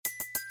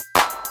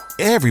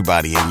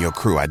Everybody in your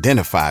crew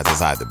identifies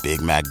as either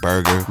Big Mac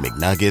Burger,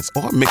 McNuggets,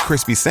 or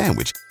McCrispy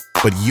Sandwich.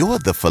 But you're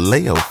the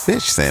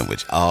Filet-O-Fish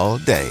Sandwich all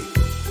day.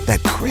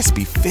 That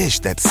crispy fish,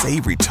 that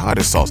savory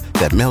tartar sauce,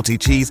 that melty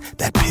cheese,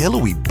 that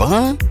pillowy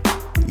bun.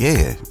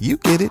 Yeah, you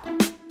get it.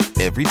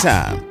 Every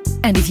time.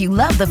 And if you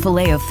love the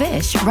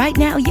Filet-O-Fish, right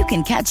now you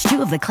can catch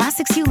two of the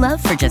classics you love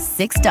for just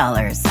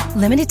 $6.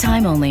 Limited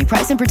time only.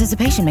 Price and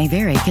participation may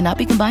vary. Cannot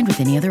be combined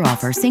with any other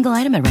offer. Single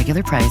item at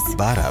regular price.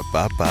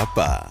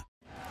 Ba-da-ba-ba-ba.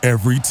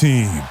 Every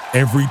team,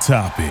 every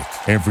topic,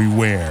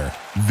 everywhere.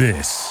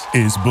 This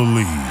is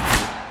Believe.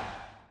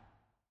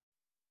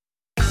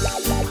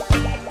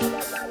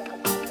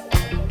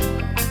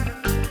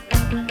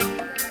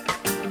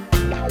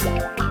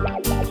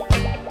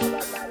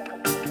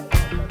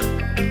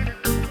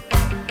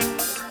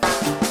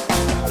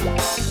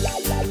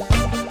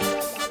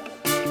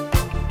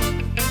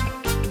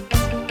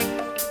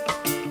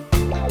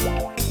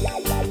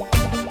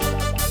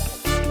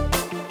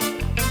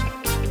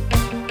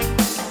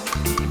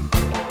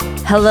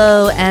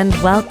 Hello and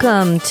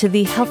welcome to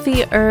the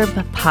Healthy Herb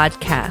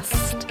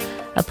Podcast,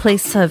 a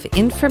place of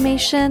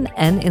information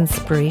and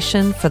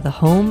inspiration for the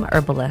home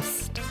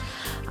herbalist.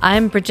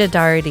 I'm Bridget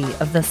Doherty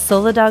of the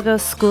Solidago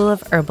School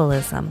of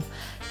Herbalism,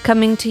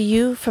 coming to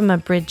you from a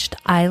bridged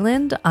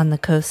island on the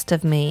coast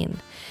of Maine.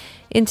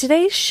 In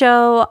today's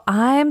show,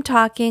 I'm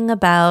talking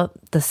about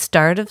the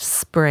start of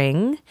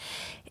spring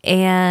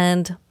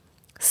and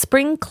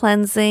spring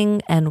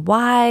cleansing and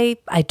why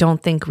I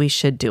don't think we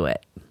should do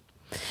it.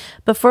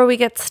 Before we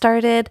get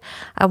started,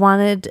 I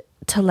wanted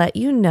to let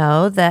you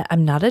know that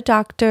I'm not a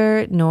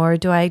doctor, nor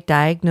do I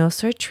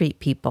diagnose or treat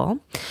people.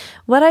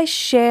 What I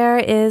share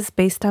is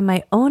based on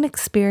my own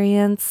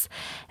experience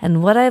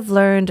and what I've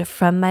learned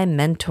from my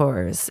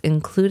mentors,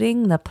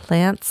 including the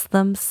plants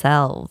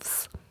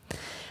themselves.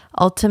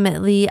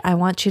 Ultimately, I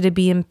want you to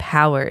be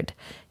empowered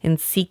in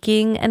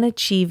seeking and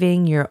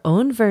achieving your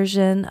own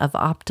version of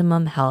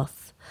optimum health.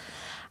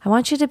 I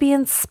want you to be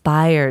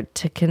inspired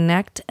to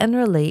connect and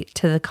relate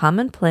to the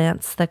common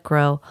plants that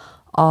grow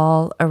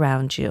all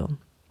around you.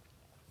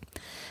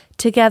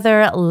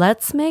 Together,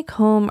 let's make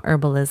home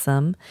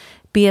herbalism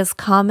be as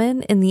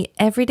common in the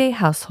everyday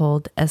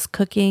household as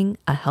cooking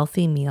a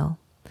healthy meal.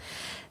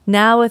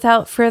 Now,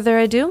 without further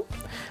ado,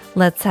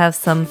 let's have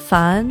some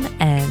fun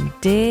and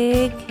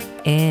dig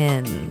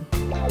in.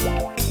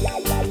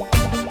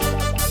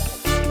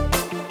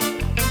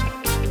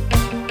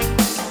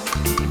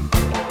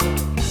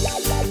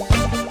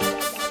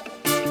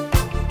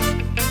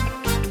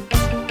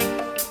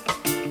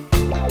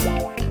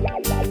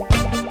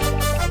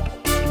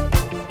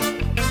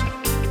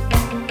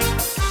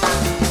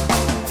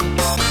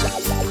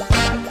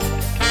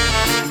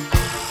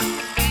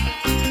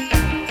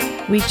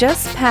 We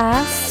just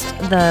passed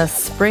the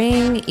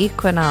spring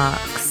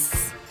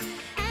equinox,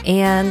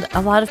 and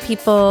a lot of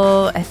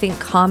people, I think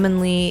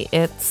commonly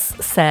it's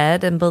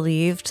said and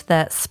believed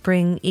that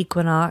spring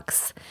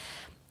equinox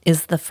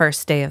is the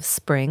first day of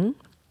spring.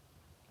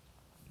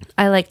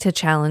 I like to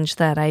challenge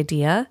that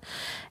idea,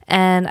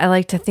 and I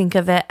like to think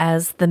of it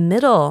as the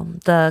middle,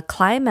 the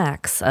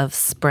climax of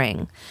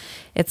spring.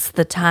 It's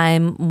the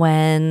time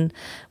when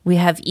we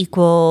have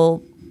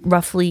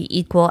roughly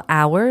equal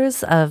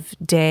hours of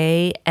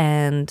day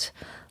and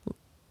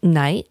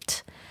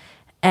night.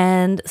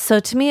 And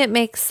so to me, it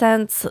makes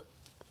sense.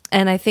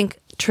 And I think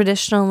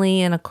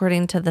traditionally and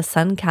according to the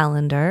sun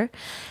calendar,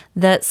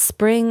 that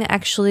spring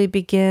actually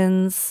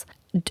begins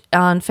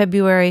on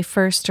February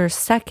 1st or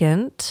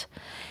 2nd,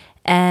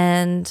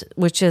 and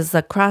which is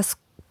a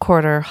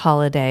cross-quarter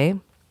holiday,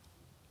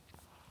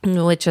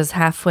 which is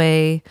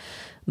halfway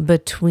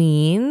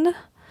between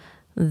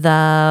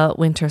the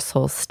winter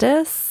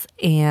solstice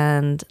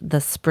and the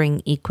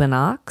spring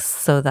equinox,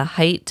 so the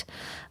height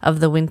of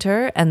the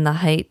winter and the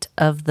height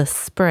of the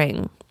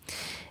spring.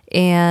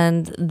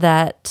 And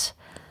that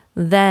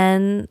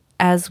then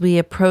as we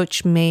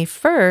approach May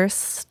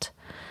 1st,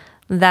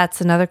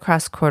 that's another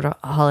cross-quarter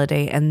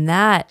holiday, and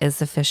that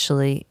is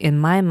officially, in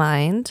my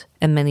mind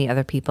and many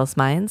other people's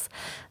minds,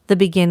 the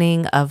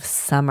beginning of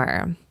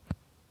summer.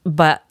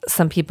 But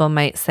some people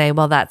might say,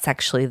 well, that's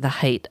actually the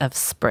height of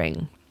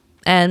spring.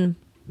 And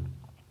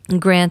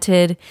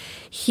granted,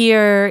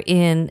 here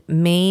in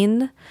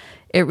Maine,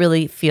 it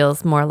really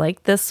feels more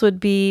like this would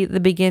be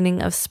the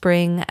beginning of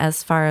spring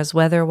as far as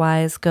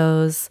weather-wise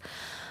goes.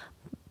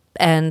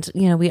 And,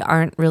 we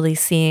aren't really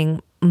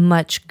seeing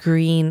much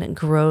green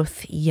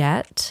growth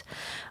yet,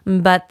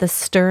 but the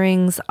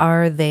stirrings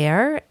are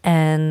there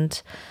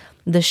and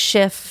the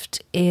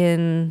shift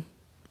in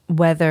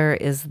weather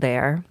is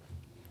there.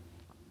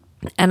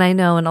 And I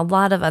know in a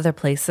lot of other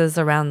places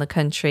around the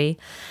country,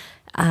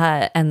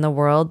 and the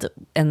world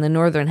and the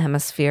northern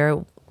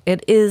hemisphere,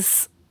 it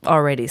is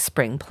already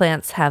spring.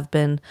 Plants have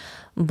been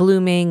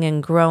blooming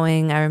and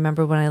growing. I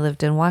remember when I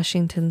lived in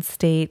Washington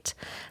State,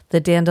 the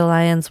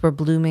dandelions were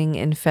blooming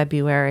in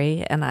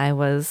February, and I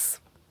was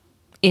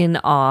in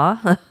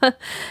awe,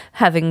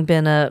 having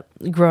been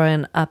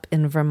growing up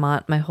in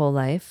Vermont my whole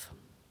life.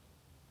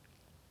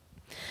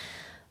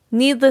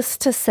 Needless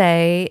to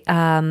say,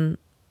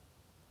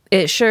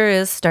 it sure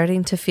is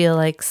starting to feel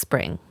like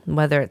spring,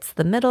 whether it's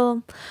the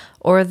middle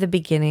or the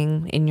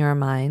beginning in your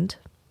mind.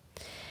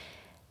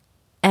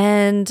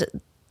 And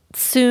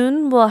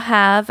soon we'll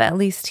have, at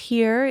least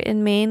here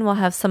in Maine, we'll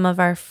have some of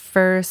our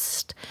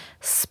first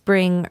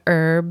spring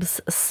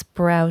herbs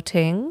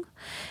sprouting.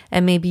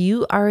 And maybe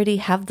you already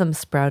have them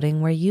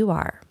sprouting where you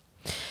are.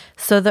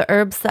 So the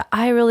herbs that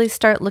I really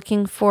start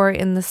looking for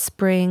in the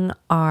spring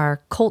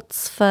are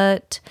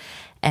coltsfoot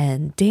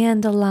and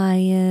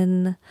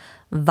dandelion,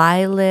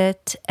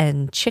 violet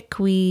and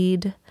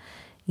chickweed,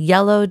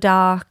 yellow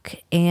dock,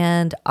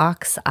 and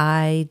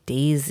ox-eye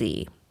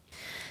daisy.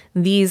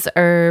 These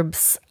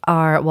herbs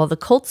are, well, the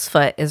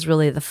coltsfoot is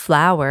really the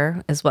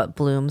flower, is what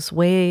blooms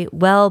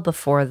well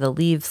before the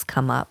leaves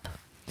come up.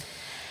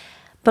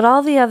 But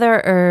all the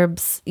other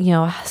herbs,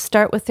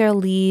 start with their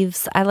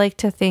leaves. I like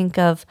to think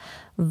of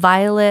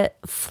violet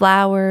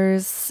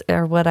flowers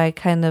are what I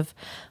kind of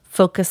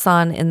focus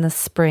on in the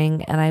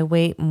spring, and I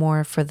wait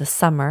more for the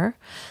summer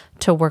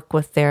to work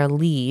with their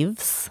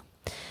leaves.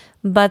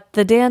 But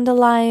the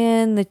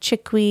dandelion, the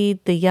chickweed,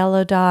 the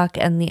yellow dock,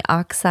 and the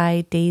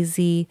ox-eye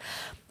daisy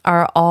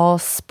are all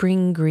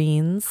spring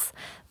greens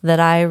that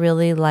I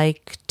really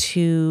like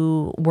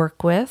to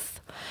work with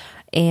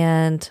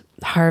and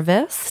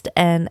harvest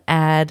and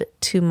add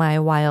to my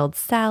wild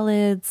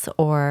salads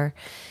or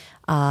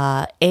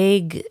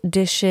egg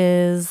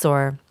dishes,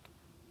 or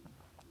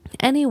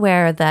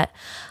anywhere that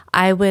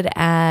I would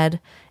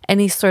add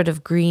any sort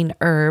of green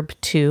herb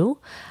to.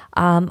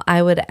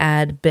 I would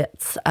add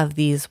bits of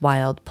these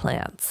wild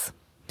plants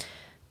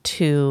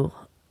to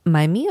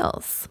my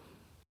meals.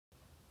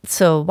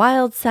 So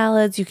wild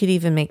salads, you could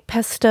even make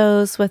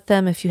pestos with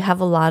them if you have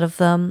a lot of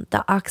them.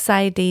 The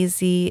ox-eye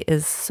daisy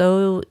is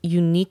so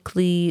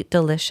uniquely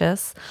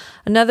delicious.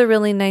 Another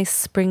really nice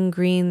spring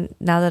green,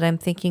 now that I'm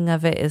thinking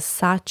of it, is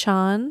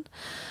sachan,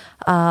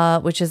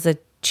 which is a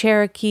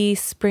Cherokee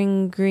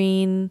spring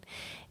green,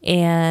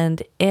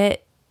 and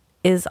it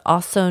is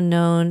also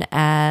known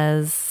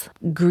as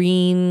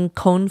green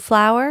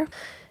coneflower,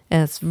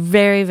 and it's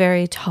very,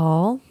 very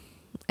tall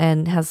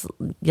and has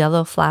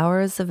yellow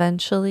flowers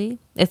eventually.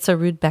 It's a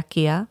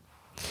Rudbeckia.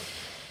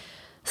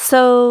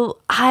 So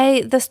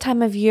this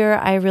time of year,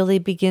 I really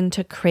begin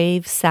to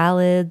crave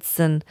salads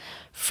and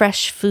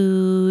fresh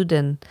food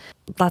and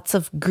lots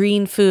of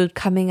green food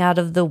coming out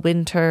of the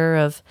winter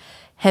of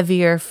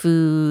heavier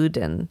food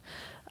and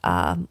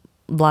a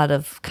lot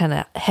of kind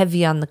of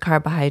heavy on the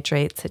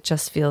carbohydrates. It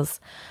just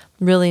feels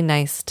really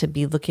nice to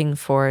be looking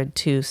forward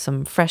to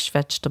some fresh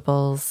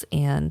vegetables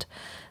and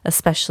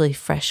especially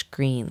fresh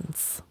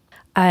greens.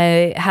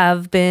 I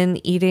have been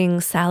eating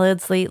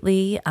salads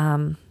lately.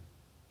 A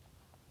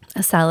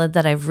salad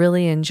that I've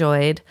really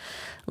enjoyed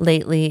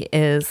lately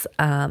is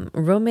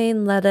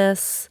romaine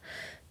lettuce,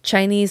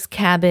 Chinese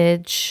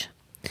cabbage,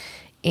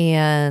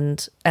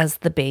 and as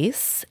the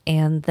base.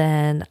 And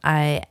then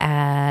I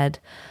add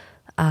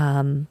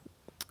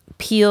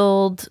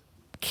peeled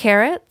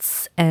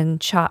carrots and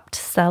chopped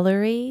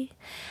celery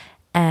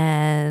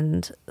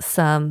and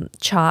some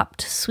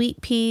chopped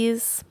sweet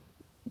peas,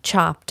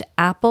 chopped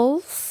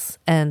apples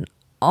and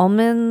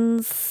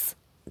almonds,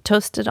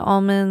 toasted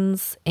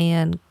almonds,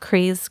 and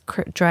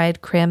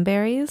dried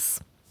cranberries.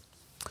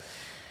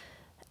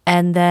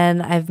 And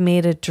then I've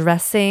made a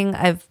dressing.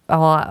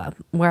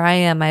 Where I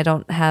am, I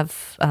don't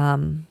have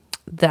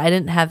I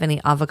didn't have any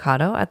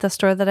avocado at the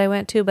store that I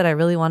went to, but I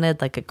really wanted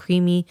like a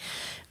creamy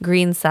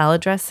green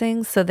salad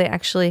dressing. So they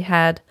actually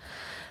had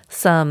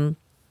some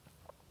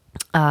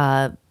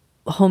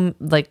home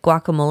like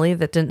guacamole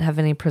that didn't have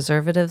any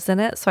preservatives in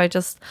it. So I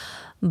just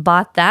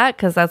bought that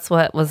because that's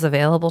what was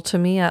available to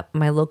me at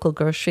my local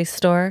grocery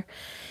store.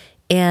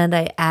 And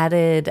I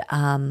added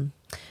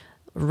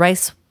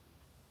rice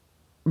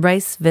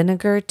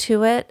vinegar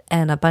to it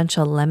and a bunch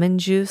of lemon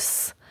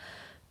juice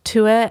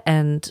to it,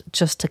 and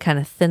just to kind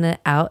of thin it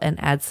out and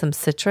add some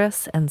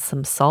citrus and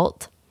some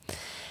salt.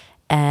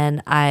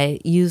 And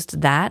I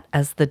used that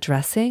as the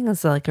dressing,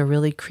 as like a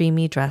really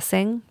creamy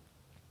dressing.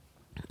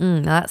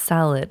 That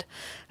salad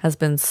has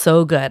been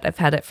so good. I've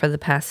had it for the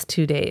past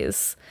 2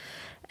 days,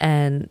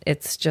 and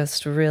it's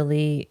just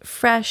really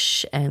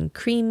fresh and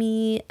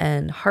creamy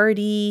and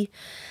hearty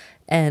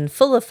and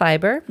full of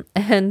fiber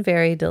and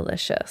very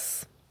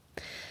delicious.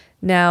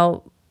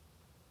 Now,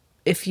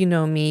 if you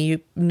know me,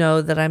 you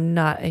know that I'm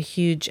not a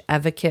huge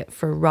advocate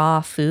for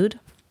raw food.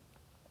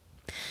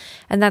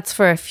 And that's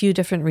for a few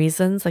different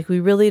reasons. Like, we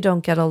really don't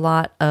get a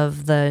lot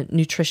of the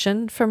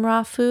nutrition from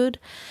raw food,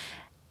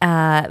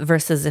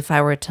 versus if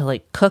I were to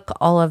like cook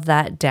all of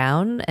that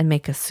down and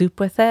make a soup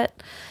with it,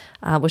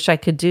 which I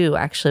could do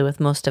actually with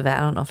most of it.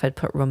 I don't know if I'd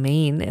put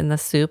romaine in the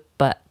soup,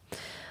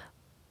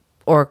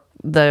 or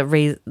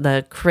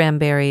the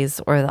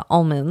cranberries or the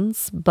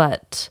almonds,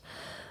 but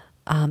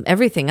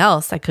everything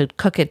else, I could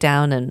cook it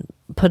down and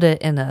put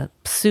it in a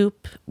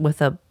soup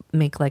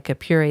make like a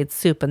pureed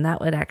soup. And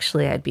that would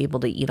actually, I'd be able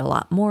to eat a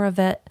lot more of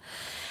it.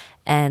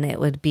 And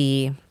I'd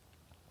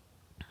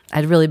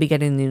really be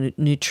getting the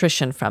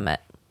nutrition from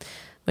it.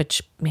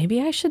 which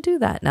maybe I should do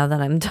that now that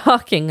I'm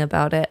talking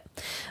about it.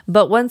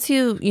 But once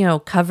you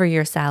cover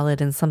your salad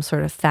in some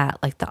sort of fat,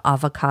 like the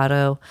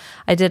avocado,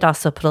 I did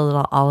also put a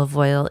little olive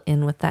oil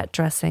in with that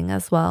dressing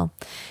as well.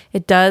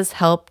 It does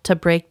help to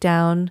break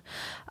down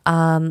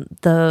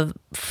the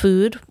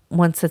food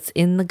once it's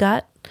in the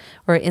gut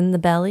or in the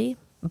belly.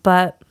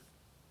 But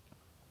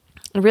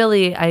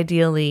really,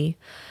 ideally,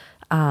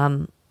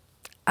 I'm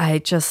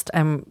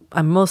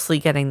mostly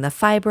getting the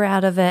fiber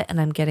out of it, and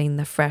I'm getting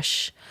the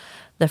freshness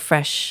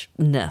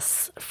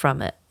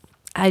from it.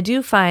 I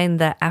do find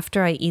that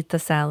after I eat the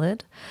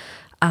salad,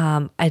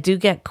 I do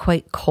get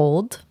quite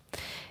cold.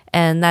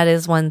 And that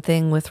is one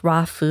thing with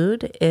raw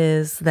food,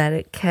 is that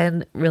it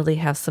can really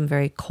have some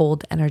very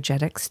cold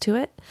energetics to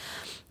it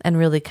and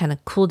really kind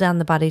of cool down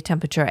the body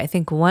temperature. I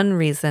think one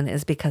reason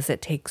is because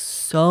it takes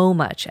so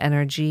much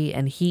energy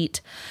and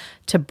heat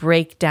to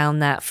break down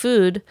that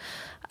food,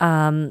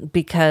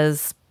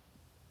 because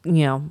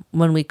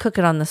when we cook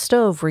it on the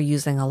stove, we're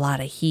using a lot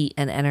of heat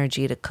and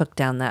energy to cook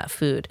down that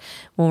food.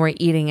 When we're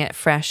eating it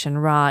fresh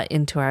and raw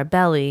into our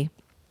belly,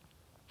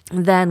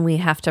 then we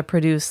have to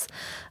produce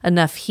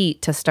enough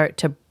heat to start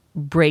to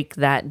break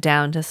that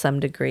down to some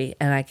degree,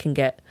 and I can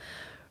get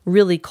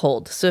really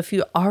cold. So if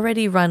you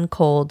already run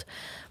cold,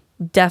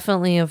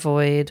 definitely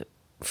avoid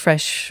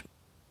fresh,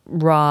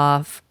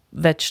 raw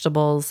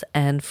vegetables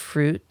and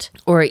fruit,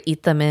 or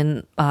eat them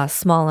in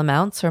small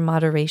amounts or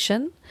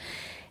moderation.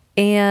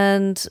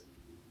 And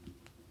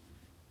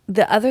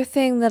the other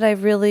thing that I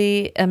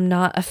really am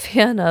not a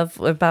fan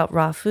of about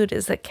raw food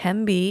is it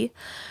can be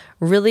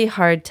really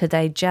hard to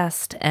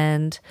digest.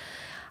 And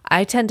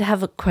I tend to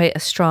have quite a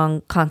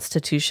strong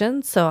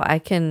constitution, so I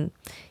can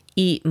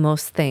eat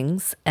most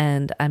things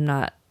and I'm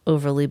not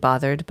overly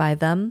bothered by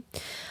them.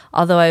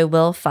 Although I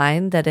will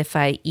find that if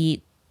I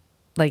eat,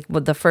 like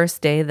the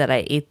first day that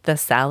I ate the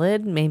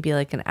salad, maybe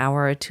like an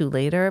hour or two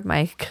later,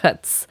 my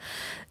guts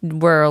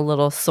were a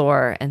little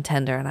sore and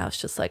tender. And I was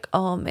just like,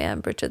 oh man,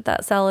 Bridget,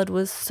 that salad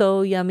was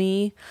so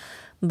yummy.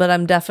 But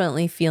I'm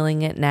definitely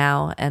feeling it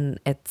now.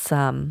 And it's,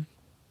 so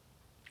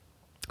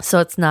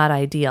it's not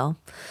ideal.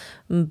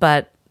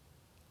 But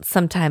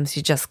sometimes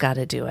you just got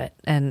to do it.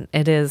 And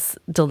it is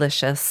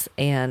delicious.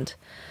 And,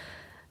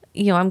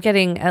 I'm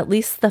getting at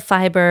least the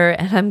fiber,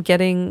 and I'm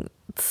getting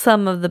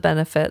some of the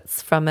benefits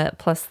from it,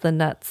 plus the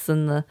nuts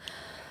and the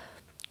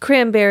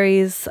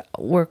cranberries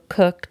were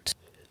cooked.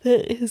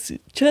 That is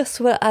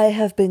just what I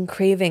have been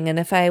craving. And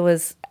if I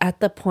was at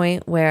the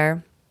point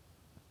where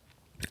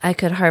I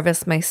could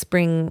harvest my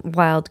spring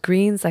wild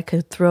greens, I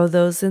could throw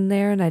those in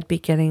there and I'd be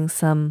getting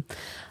some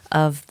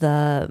of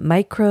the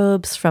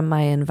microbes from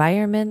my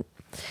environment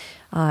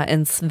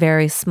in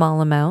very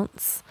small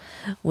amounts,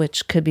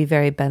 which could be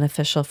very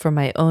beneficial for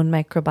my own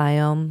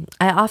microbiome.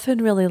 I often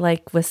really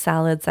like with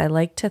salads, I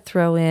like to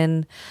throw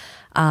in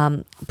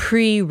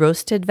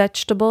pre-roasted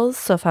vegetables.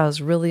 So if I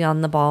was really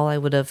on the ball, I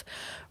would have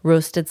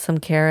roasted some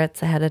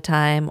carrots ahead of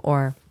time,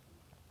 or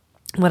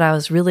what I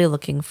was really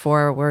looking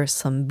for were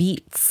some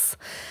beets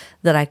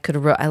that I could,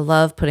 I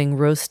love putting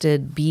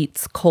roasted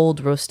beets,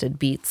 cold roasted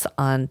beets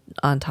on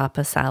top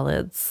of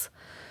salads,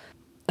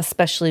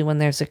 especially when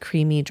there's a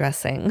creamy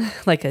dressing,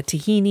 like a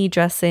tahini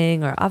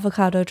dressing or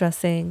avocado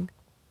dressing.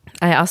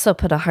 I also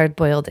put a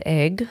hard-boiled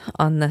egg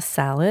on the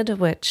salad,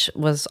 which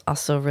was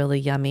also really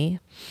yummy.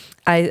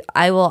 I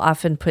will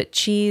often put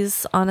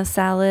cheese on a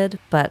salad,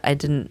 but I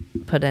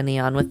didn't put any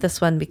on with this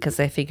one because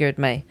I figured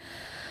my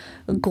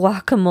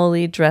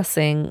guacamole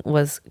dressing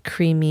was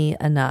creamy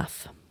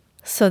enough.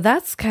 So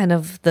that's kind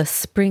of the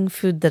spring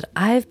food that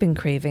I've been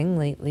craving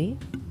lately.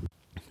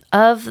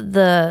 Of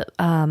the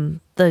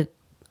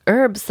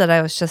herbs that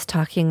I was just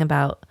talking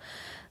about,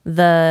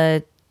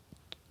 the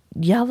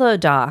yellow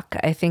dock,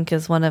 I think,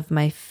 is one of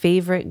my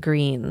favorite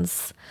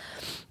greens.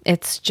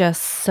 It's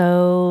just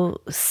so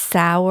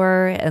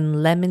sour and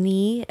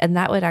lemony, and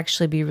that would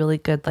actually be really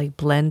good, like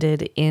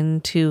blended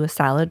into a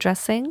salad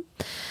dressing.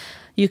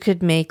 You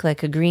could make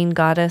like a green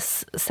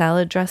goddess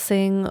salad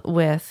dressing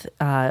with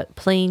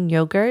plain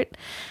yogurt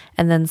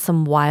and then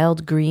some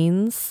wild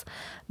greens.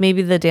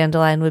 Maybe the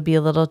dandelion would be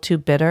a little too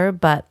bitter,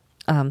 but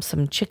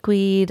some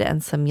chickweed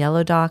and some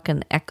yellow dock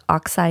and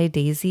oxeye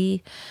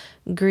daisy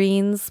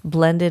greens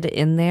blended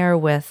in there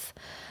with,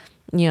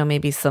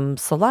 maybe some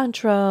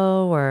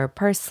cilantro or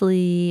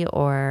parsley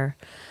or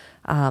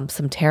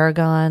some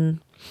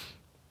tarragon.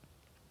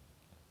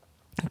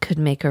 Could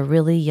make a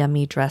really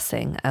yummy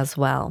dressing as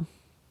well.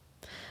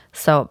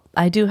 So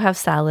I do have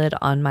salad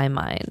on my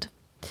mind.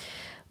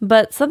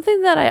 But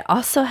something that I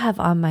also have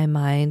on my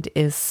mind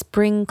is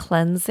spring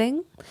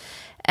cleansing.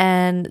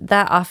 And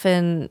that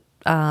often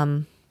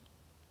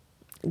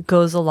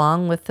goes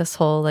along with this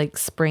whole like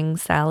spring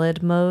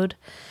salad mode.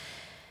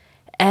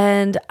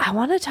 And I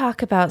want to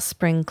talk about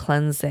spring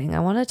cleansing. I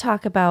want to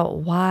talk about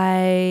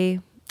why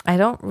I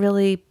don't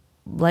really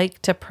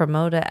like to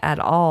promote it at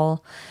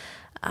all.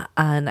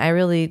 And I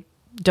really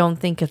don't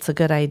think it's a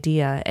good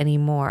idea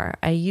anymore.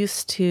 I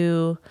used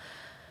to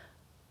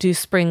do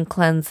spring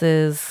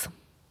cleanses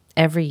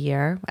every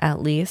year,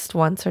 at least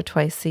once or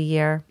twice a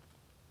year.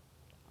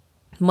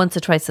 once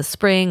or twice a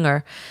spring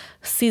or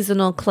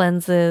seasonal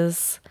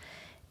cleanses.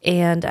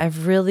 And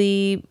I've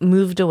really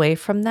moved away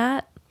from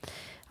that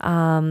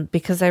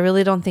because I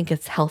really don't think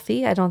it's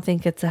healthy. I don't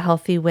think it's a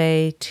healthy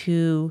way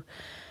to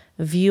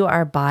view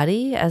our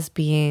body as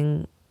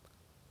being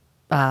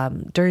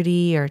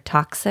dirty or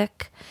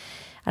toxic.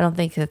 I don't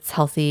think it's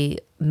healthy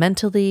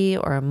mentally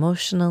or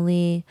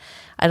emotionally.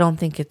 I don't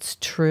think it's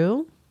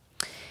true.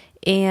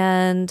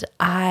 And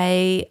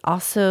I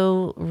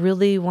also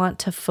really want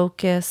to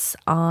focus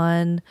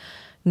on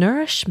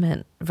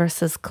nourishment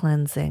versus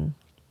cleansing.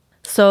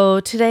 So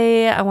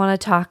today I want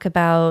to talk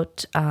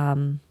about,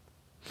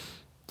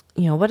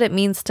 what it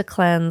means to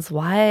cleanse,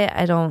 why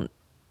I don't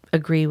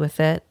agree with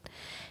it,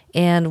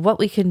 and what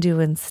we can do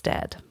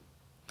instead.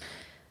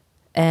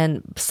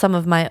 And some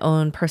of my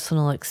own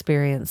personal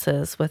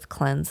experiences with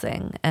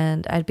cleansing.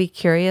 And I'd be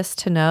curious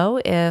to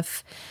know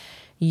if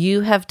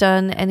you have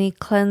done any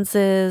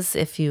cleanses,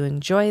 if you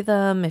enjoy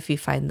them, if you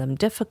find them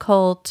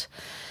difficult.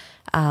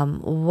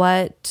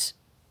 What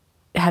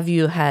have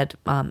you had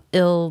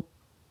ill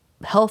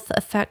health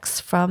effects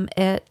from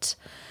it,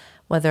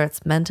 whether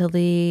it's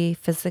mentally,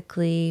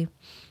 physically?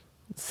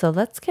 So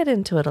let's get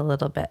into it a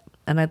little bit.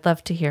 And I'd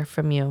love to hear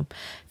from you.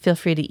 Feel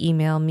free to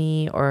email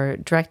me or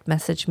direct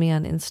message me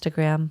on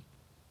Instagram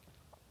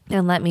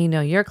and let me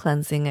know your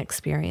cleansing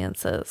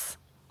experiences.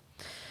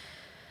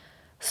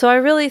 So I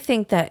really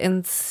think that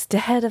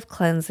instead of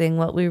cleansing,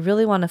 what we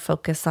really want to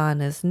focus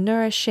on is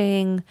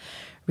nourishing,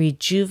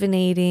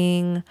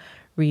 rejuvenating,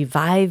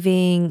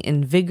 reviving,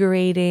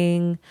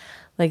 invigorating.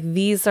 Like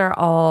these are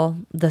all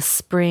the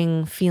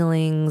spring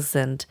feelings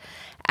and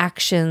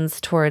actions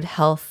toward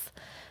health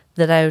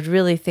that I would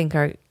really think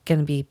are going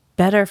to be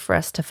better for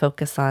us to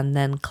focus on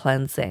than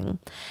cleansing.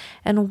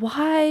 And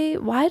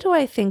why do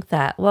I think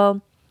that?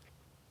 Well,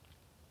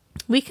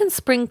 we can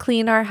spring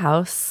clean our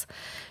house.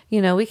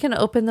 We can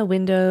open the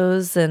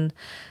windows and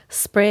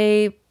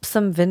spray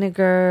some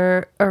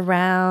vinegar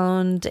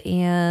around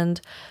and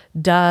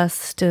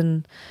dust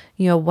and,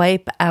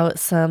 wipe out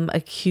some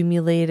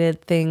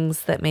accumulated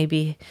things that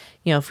maybe,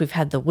 if we've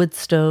had the wood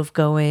stove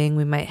going,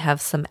 we might have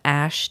some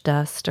ash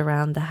dust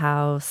around the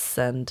house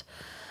and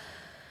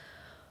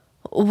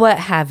what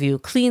have you.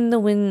 Clean the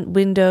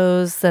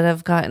windows that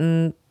have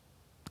gotten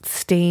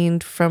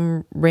stained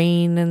from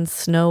rain and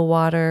snow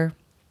water,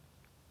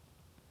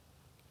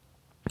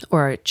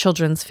 or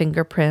children's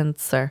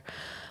fingerprints, or,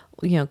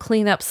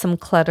 clean up some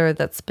clutter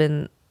that's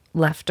been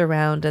left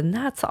around. And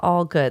that's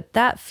all good.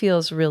 That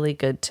feels really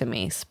good to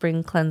me,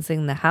 spring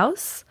cleansing the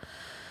house.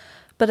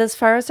 But as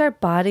far as our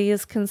body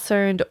is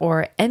concerned,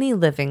 or any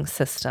living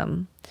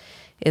system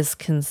is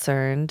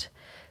concerned,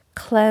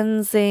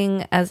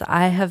 cleansing, as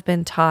I have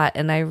been taught,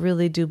 and I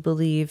really do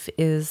believe,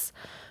 is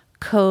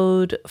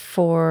code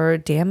for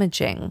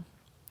damaging.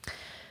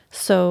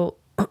 So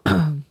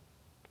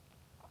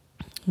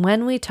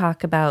when we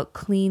talk about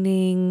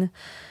cleaning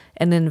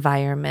an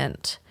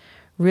environment,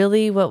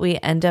 really what we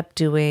end up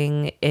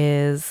doing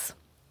is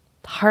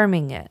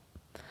harming it.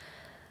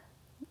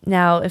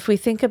 Now, if we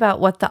think about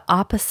what the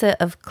opposite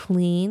of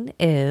clean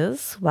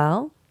is,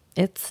 well,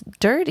 it's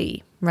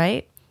dirty,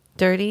 right?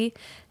 Dirty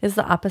is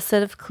the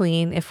opposite of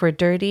clean. If we're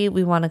dirty,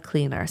 we want to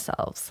clean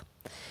ourselves.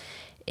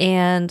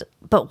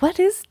 But what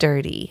is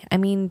dirty? I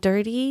mean,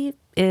 dirty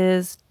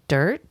is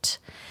dirt,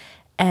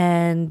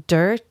 and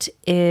dirt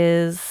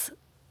is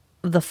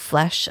the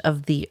flesh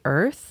of the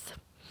earth.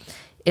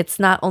 It's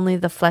not only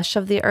the flesh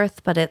of the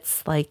earth, but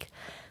it's like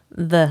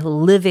the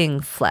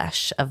living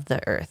flesh of the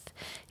earth.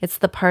 It's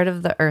the part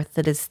of the earth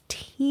that is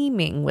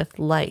teeming with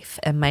life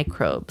and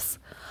microbes.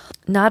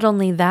 Not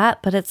only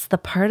that, but it's the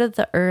part of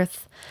the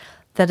earth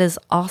that is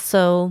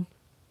also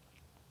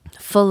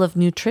full of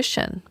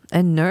nutrition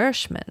and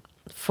nourishment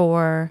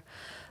for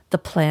the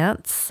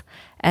plants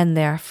and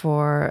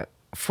therefore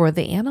for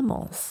the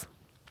animals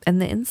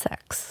and the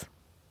insects.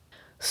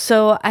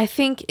 So I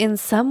think in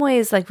some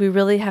ways, we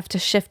really have to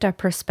shift our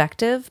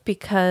perspective,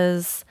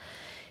 because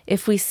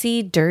if we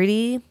see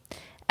dirty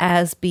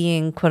as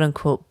being quote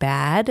unquote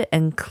bad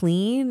and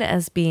clean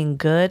as being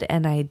good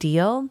and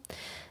ideal,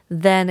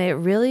 then it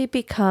really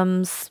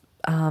becomes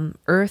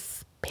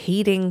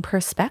earth-hating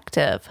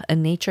perspective, a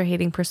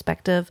nature-hating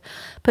perspective,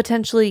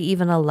 potentially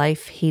even a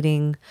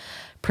life-hating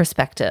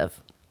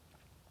perspective.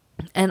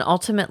 And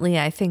ultimately,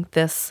 I think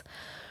this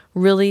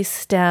really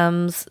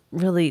stems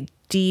really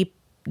deep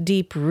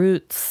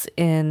roots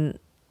in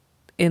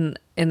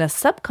a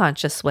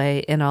subconscious way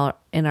in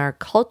our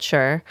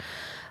culture.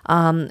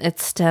 It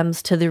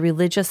stems to the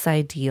religious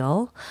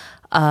ideal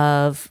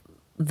of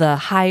the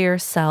higher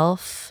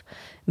self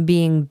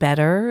being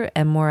better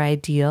and more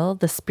ideal,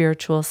 the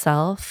spiritual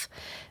self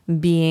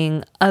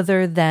being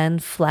other than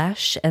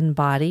flesh and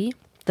body,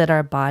 that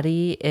our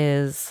body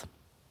is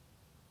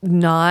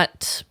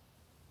not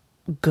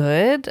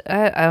good.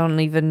 I don't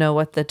even know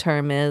what the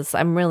term is.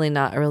 I'm really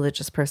not a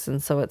religious person,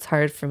 so it's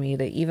hard for me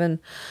to even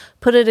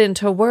put it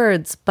into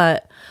words,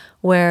 but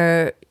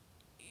where,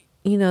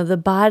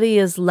 the body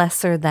is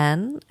lesser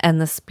than and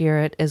the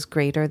spirit is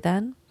greater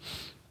than.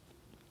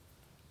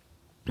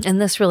 And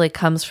this really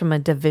comes from a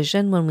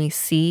division when we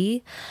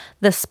see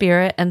the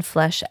spirit and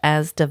flesh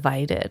as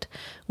divided,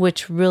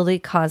 which really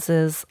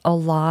causes a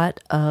lot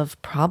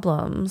of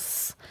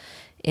problems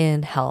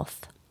in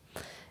health.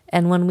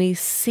 And when we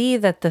see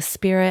that the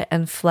spirit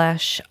and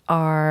flesh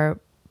are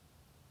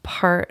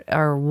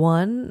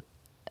one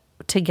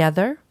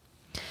together,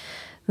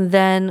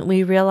 then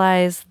we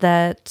realize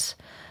that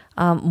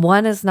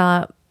one is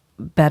not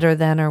better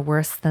than or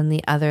worse than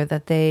the other,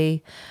 that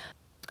they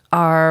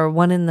are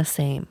one and the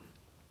same,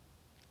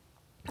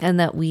 and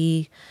that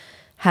we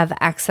have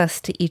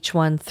access to each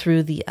one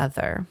through the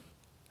other.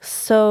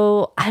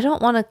 So I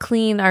don't want to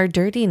clean our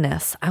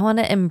dirtiness. I want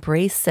to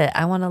embrace it.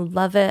 I want to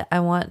love it. I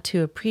want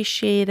to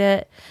appreciate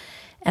it,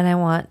 and I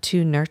want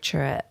to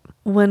nurture it.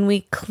 When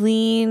we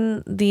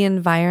clean the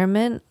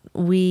environment,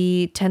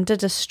 we tend to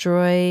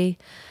destroy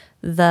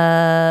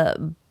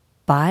the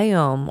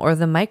biome or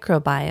the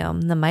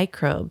microbiome, the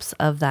microbes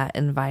of that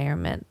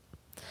environment.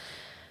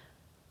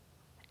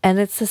 And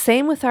it's the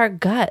same with our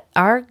gut.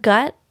 Our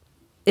gut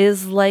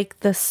is like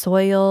the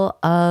soil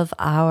of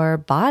our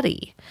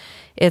body.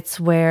 It's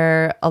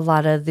where a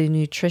lot of the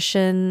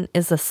nutrition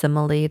is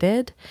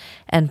assimilated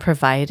and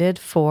provided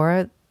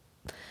for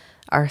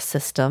our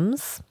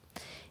systems.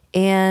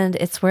 And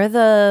it's where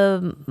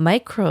the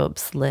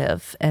microbes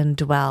live and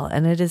dwell,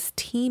 and it is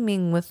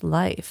teeming with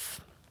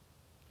life.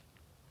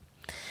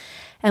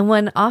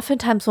 And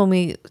oftentimes when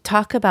we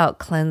talk about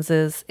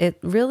cleanses, it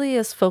really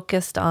is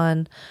focused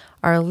on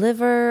our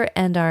liver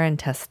and our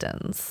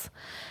intestines,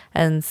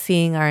 and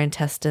seeing our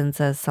intestines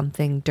as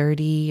something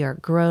dirty or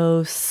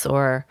gross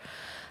or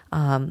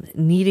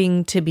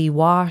needing to be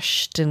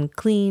washed and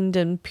cleaned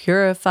and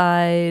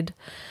purified.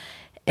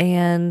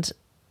 And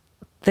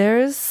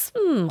there's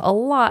a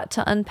lot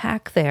to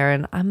unpack there.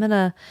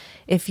 And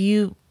if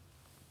you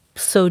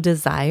so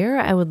desire,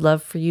 I would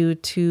love for you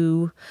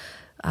to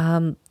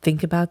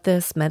think about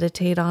this,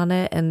 meditate on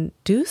it, and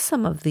do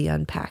some of the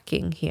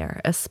unpacking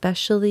here,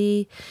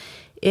 especially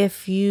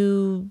if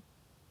you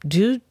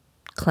do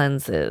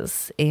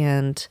cleanses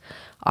and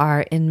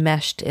are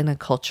enmeshed in a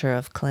culture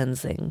of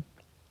cleansing,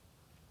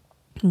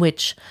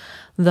 which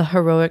the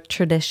heroic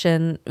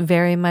tradition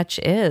very much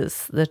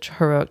is, the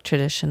heroic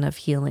tradition of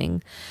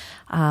healing,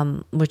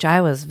 which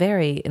I was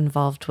very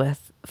involved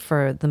with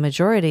for the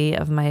majority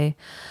of my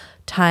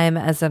time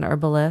as an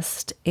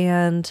herbalist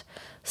and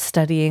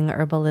studying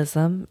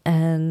herbalism.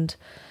 And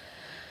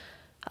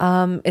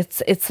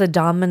it's a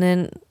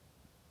dominant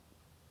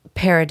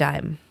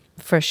paradigm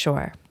for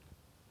sure.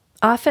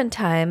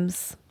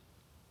 Oftentimes,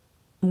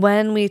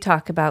 when we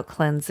talk about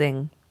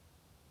cleansing,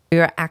 we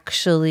are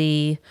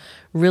actually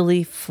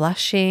really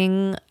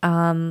flushing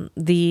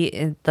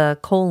the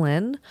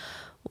colon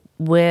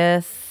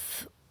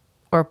with,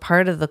 or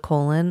part of the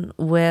colon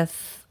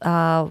with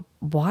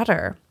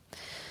water,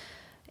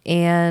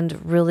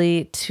 and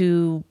really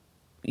to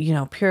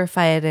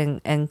purify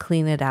it and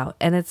clean it out.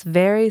 And it's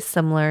very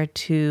similar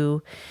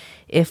to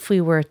if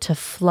we were to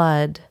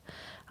flood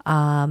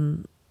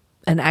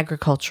an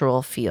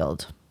agricultural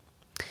field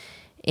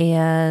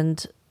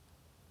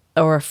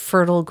or a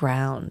fertile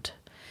ground,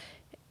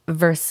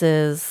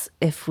 versus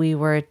if we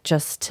were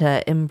just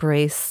to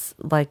embrace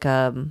like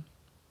a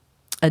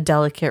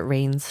delicate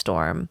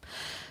rainstorm.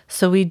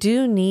 So we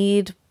do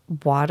need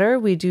water,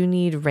 we do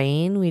need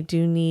rain, we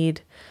do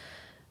need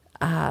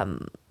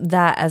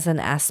that as an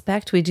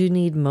aspect. We do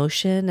need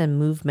motion and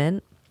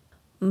movement.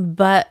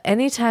 But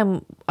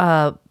anytime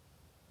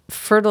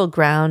fertile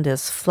ground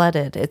is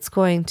flooded, it's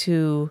going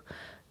to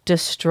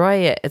destroy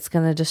it. It's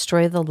going to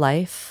destroy the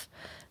life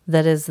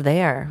that is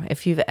there.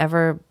 If you've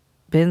ever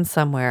been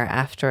somewhere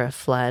after a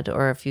flood,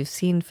 or if you've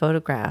seen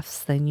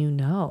photographs, then you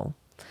know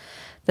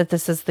that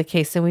this is the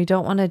case. And we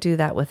don't want to do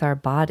that with our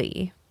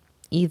body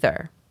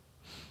either.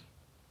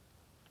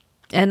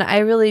 And I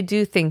really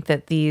do think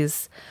that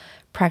these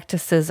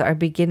practices are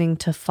beginning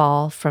to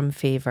fall from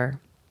favor,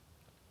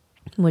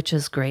 which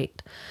is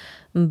great.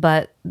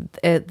 But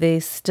they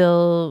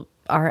still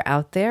are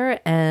out there,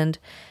 and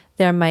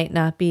there might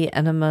not be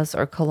enemas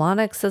or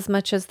colonics as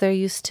much as there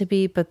used to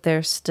be, but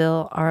there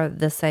still are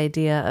this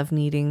idea of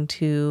needing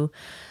to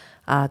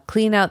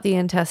clean out the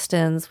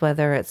intestines,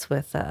 whether it's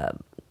with a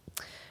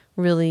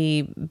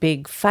really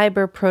big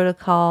fiber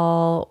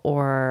protocol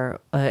or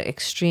an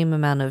extreme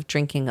amount of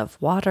drinking of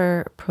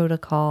water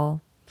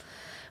protocol,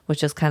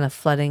 which is kind of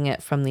flooding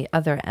it from the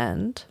other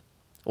end,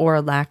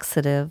 or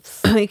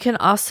laxatives. You can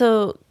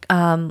also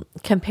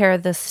compare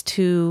this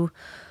to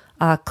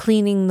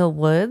cleaning the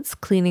woods,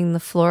 cleaning the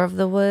floor of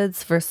the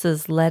woods,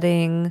 versus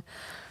letting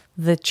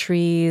the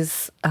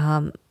trees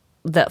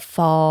that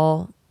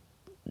fall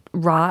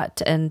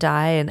rot and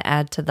die and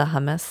add to the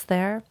humus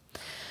there.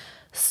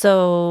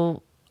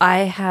 So I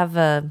have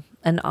an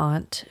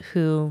aunt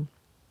who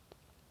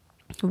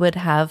would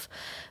have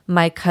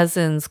my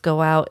cousins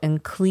go out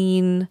and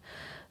clean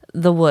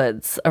the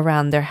woods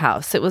around their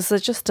house. It was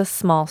just a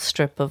small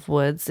strip of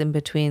woods in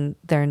between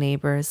their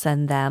neighbors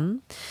and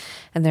them.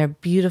 And they're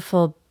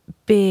beautiful,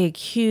 big,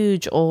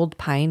 huge old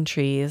pine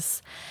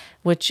trees.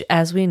 which,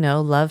 as we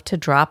know, love to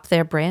drop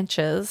their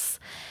branches.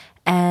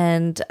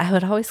 And I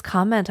would always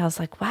comment, I was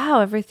like, wow,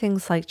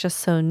 everything's like just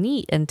so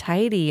neat and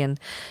tidy. And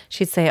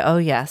she'd say, oh,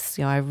 yes,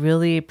 I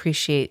really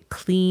appreciate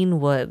clean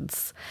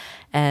woods.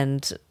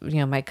 And,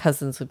 my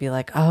cousins would be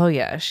like, oh,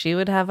 yeah, she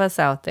would have us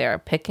out there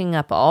picking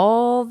up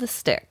all the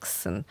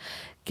sticks and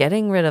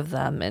getting rid of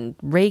them and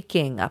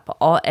raking up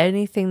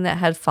anything that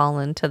had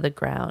fallen to the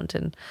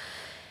ground.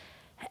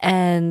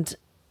 And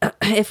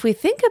if we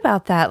think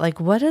about that, like,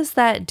 what does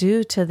that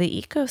do to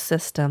the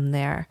ecosystem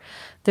there?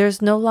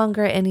 There's no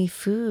longer any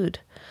food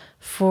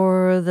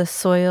for the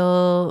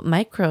soil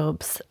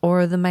microbes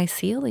or the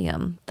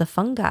mycelium, the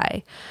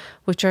fungi,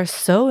 which are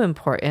so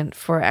important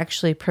for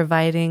actually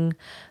providing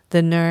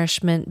the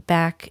nourishment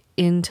back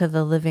into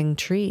the living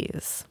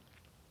trees.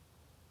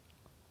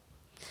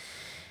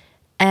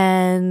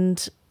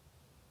 And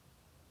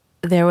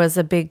there was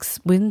a big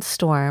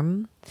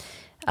windstorm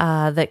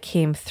that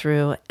came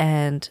through,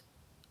 and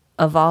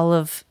of all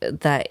of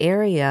that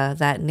area,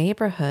 that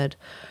neighborhood,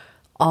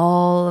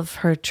 all of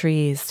her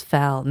trees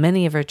fell.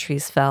 Many of her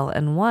trees fell,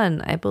 and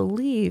one, I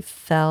believe,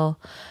 fell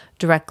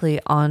directly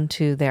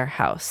onto their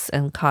house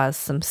and caused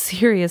some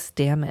serious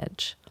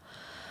damage.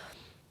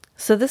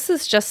 So this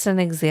is just an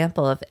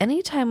example of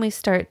anytime we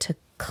start to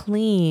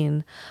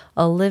clean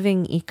a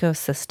living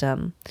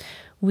ecosystem,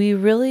 we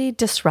really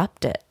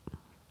disrupt it.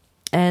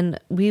 And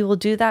we will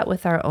do that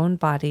with our own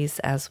bodies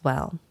as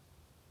well.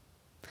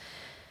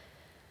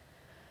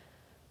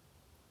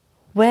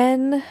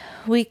 When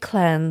we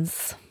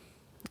cleanse,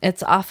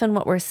 it's often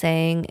what we're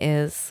saying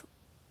is,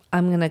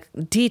 I'm going to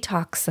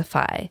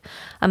detoxify.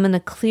 I'm going to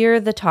clear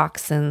the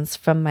toxins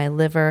from my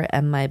liver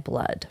and my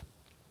blood.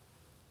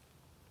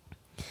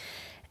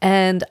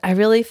 And I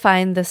really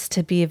find this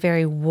to be a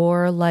very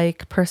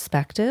warlike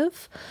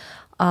perspective.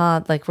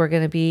 Like we're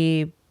going to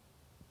be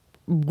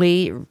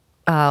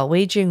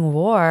waging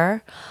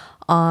war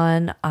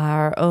on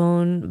our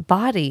own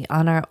body,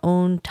 on our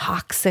own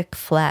toxic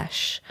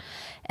flesh.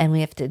 And we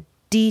have to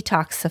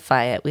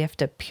detoxify it. We have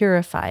to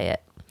purify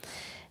it.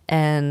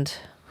 And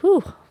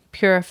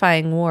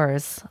purifying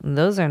wars,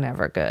 those are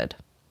never good.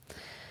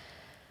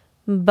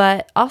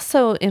 But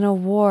also in a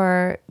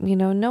war,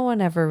 no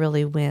one ever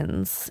really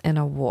wins in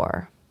a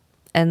war,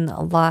 and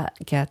a lot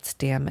gets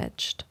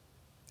damaged.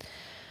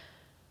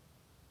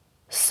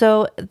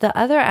 So the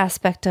other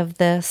aspect of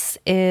this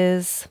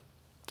is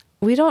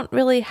we don't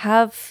really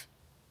have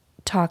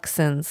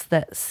toxins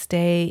that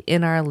stay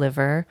in our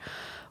liver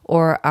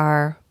or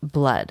our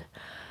blood.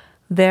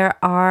 There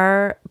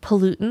are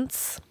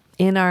pollutants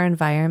in our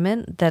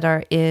environment that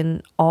are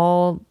in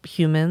all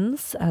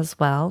humans as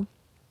well.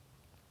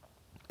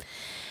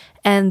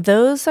 And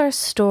those are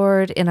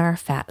stored in our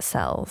fat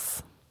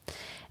cells.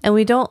 And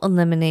we don't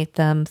eliminate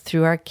them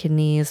through our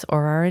kidneys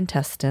or our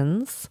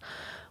intestines.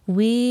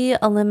 We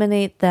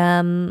eliminate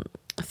them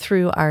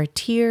through our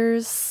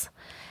tears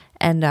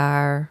and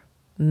our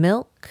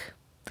milk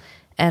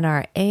and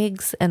our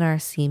eggs and our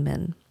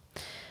semen.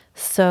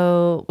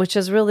 So, which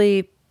is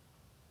really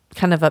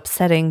kind of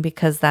upsetting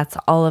because that's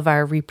all of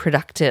our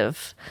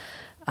reproductive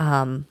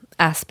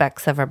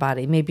aspects of our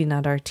body. Maybe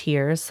not our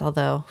tears,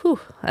 although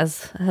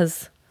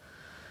as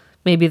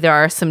maybe there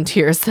are some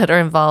tears that are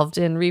involved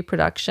in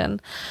reproduction,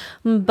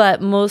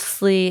 but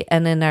mostly,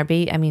 and in our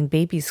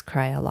babies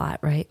cry a lot,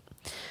 right?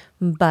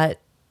 But,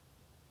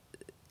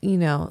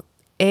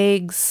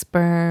 eggs,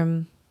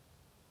 sperm,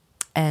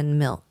 and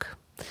milk.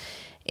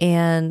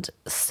 And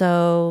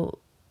so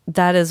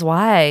that is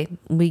why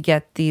we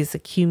get these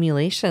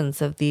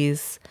accumulations of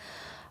these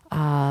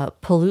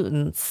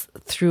pollutants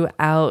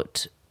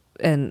throughout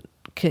and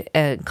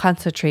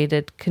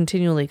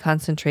continually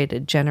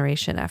concentrated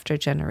generation after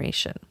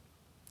generation.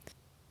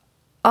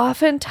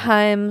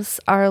 Oftentimes,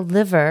 our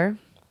liver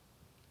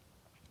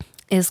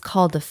is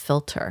called a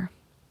filter,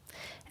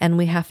 and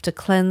we have to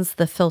cleanse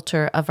the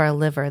filter of our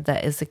liver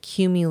that is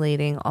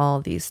accumulating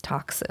all these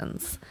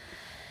toxins.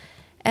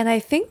 And I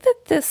think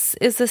that this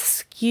is a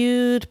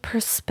skewed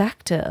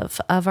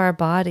perspective of our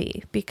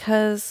body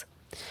because,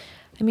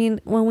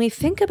 when we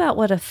think about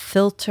what a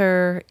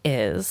filter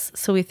is,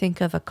 so we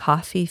think of a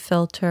coffee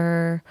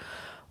filter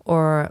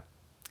or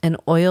an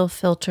oil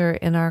filter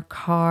in our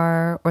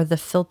car or the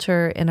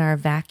filter in our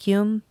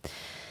vacuum.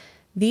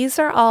 These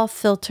are all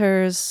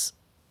filters.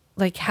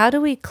 Like, how do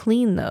we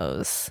clean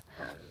those?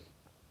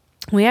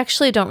 We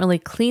actually don't really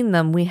clean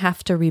them. We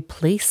have to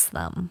replace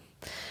them,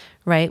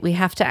 right? We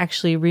have to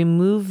actually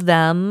remove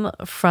them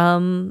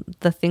from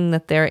the thing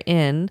that they're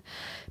in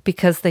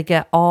because they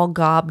get all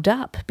gobbed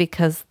up,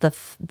 because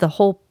the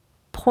whole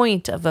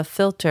point of a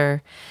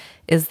filter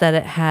is that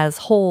it has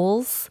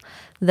holes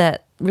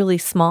that really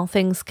small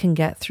things can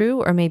get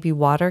through, or maybe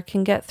water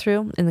can get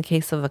through in the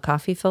case of a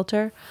coffee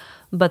filter,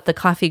 but the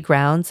coffee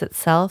grounds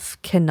itself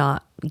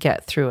cannot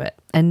get through it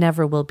and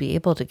never will be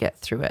able to get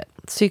through it.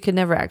 So you can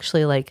never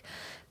actually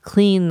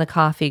clean the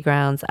coffee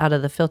grounds out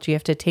of the filter. You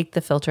have to take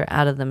the filter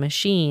out of the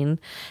machine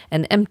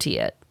and empty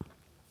it,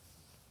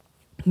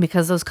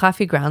 because those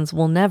coffee grounds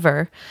will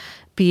never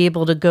be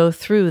able to go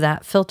through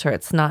that filter.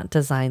 It's not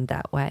designed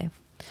that way.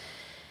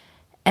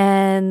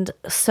 And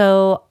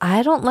so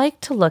I don't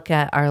like to look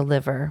at our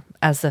liver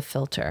as a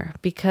filter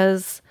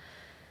because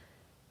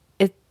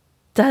it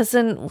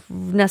doesn't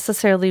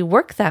necessarily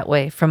work that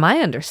way from my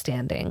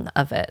understanding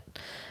of it.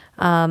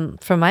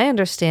 From my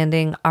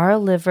understanding, our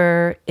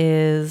liver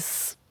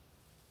is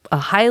a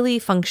highly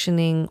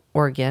functioning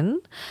organ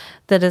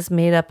that is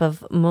made up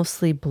of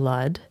mostly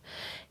blood,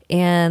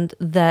 and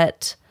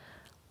that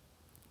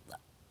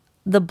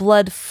the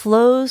blood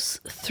flows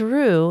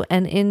through,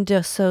 and in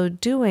so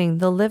doing,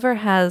 the liver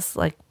has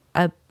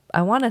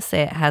I want to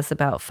say it has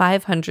about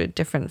 500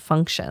 different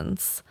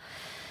functions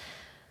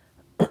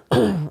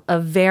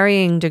of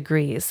varying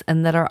degrees,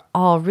 and that are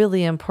all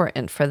really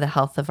important for the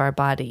health of our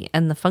body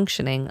and the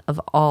functioning of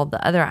all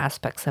the other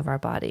aspects of our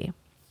body.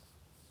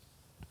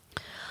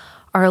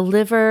 Our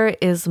liver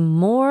is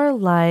more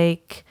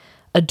like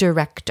a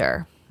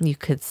director, you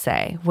could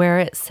say, where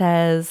it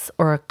says,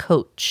 or a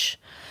coach,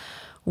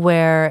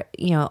 where,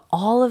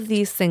 all of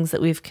these things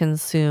that we've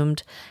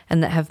consumed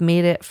and that have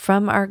made it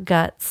from our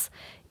guts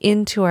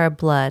into our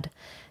blood,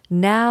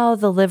 now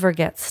the liver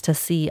gets to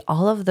see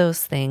all of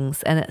those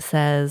things, and it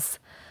says,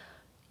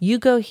 you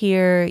go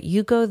here,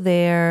 you go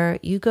there,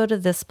 you go to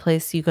this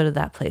place, you go to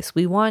that place.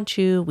 We want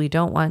you, we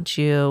don't want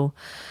you.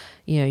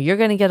 You're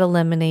going to get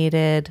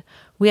eliminated.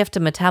 We have to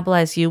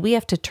metabolize you. We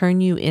have to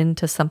turn you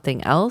into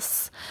something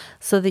else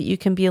so that you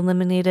can be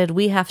eliminated.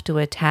 We have to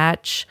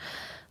attach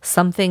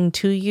something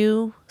to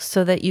you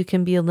so that you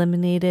can be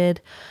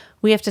eliminated.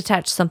 We have to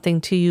attach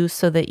something to you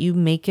so that you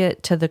make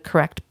it to the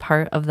correct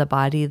part of the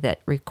body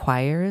that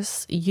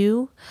requires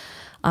you,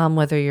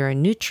 whether you're a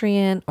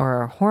nutrient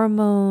or a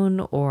hormone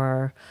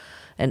or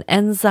an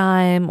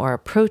enzyme or a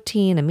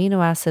protein,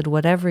 amino acid,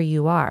 whatever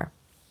you are.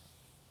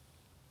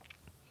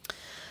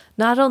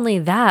 Not only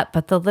that,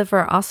 but the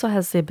liver also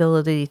has the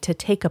ability to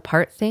take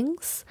apart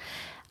things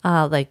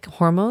like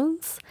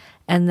hormones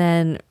and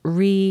then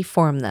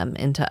reform them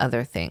into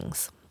other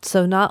things.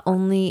 So not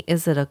only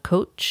is it a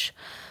coach,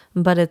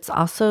 but it's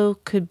also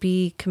could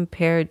be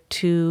compared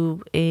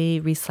to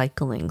a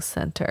recycling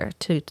center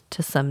to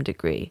some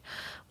degree,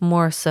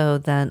 more so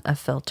than a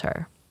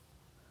filter.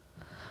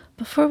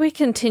 Before we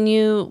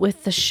continue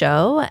with the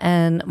show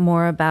and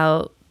more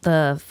about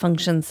the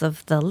functions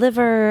of the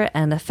liver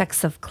and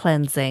effects of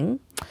cleansing,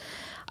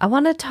 I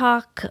want to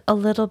talk a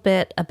little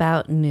bit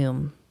about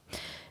Noom.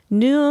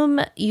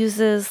 Noom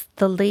uses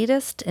the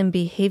latest in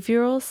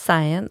behavioral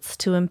science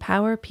to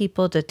empower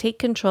people to take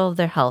control of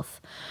their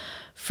health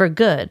for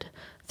good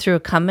through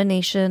a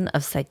combination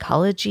of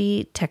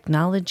psychology,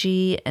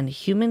 technology, and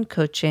human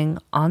coaching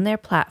on their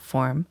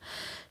platform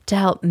to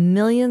help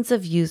millions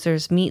of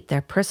users meet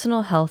their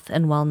personal health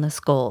and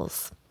wellness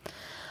goals.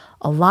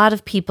 A lot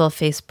of people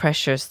face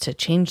pressures to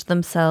change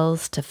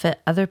themselves to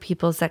fit other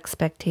people's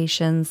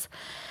expectations,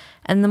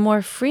 and the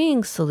more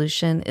freeing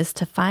solution is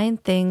to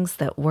find things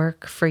that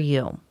work for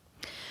you.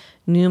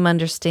 Noom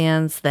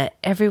understands that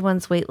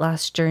everyone's weight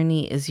loss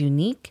journey is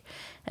unique,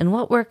 and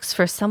what works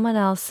for someone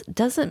else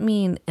doesn't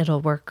mean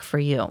it'll work for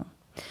you.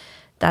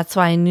 That's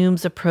why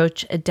Noom's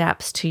approach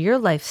adapts to your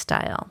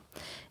lifestyle.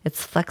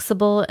 It's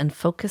flexible and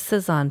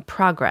focuses on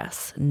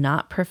progress,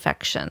 not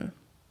perfection.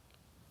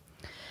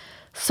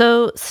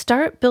 So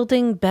start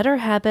building better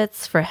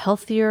habits for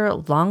healthier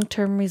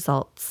long-term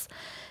results.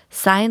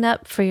 Sign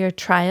up for your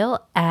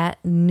trial at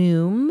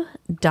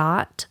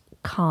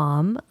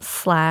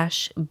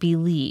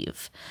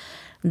noom.com/believe.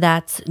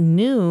 That's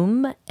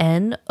Noom,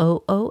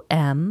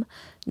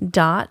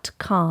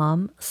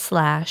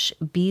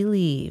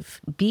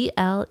 NOOM.com/believe,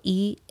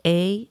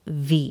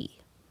 BLEAV.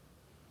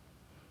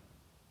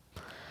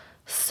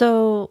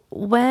 So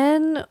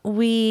when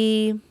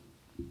we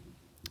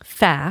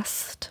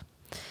fast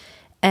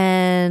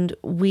and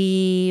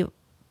we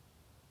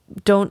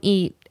don't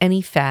eat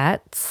any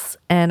fats,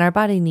 and our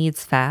body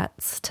needs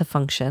fats to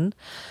function,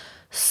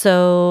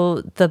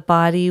 so the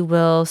body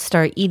will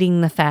start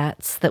eating the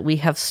fats that we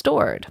have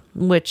stored,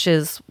 which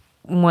is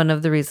one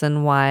of the reasons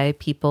why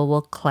people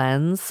will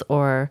cleanse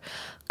or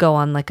go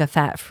on like a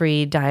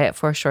fat-free diet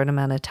for a short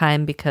amount of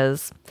time,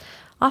 because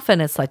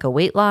often it's like a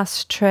weight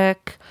loss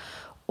trick,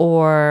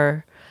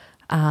 or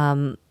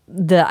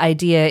the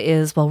idea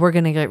is, well, we're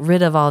going to get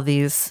rid of all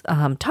these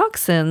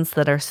toxins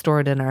that are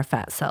stored in our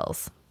fat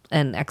cells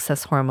and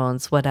excess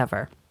hormones,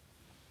 whatever.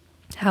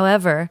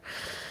 However,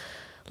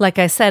 like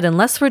I said,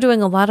 unless we're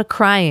doing a lot of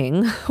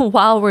crying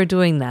while we're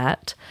doing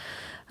that,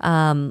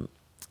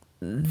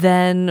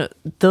 then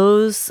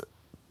those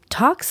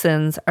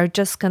toxins are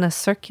just going to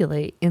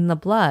circulate in the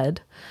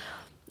blood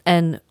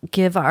and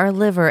give our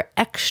liver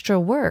extra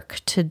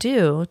work to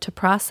do to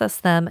process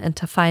them and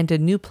to find a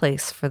new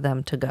place for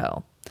them to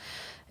go,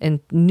 and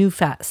new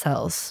fat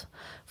cells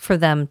for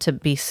them to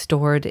be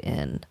stored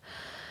in.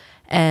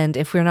 And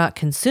if we're not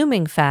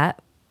consuming fat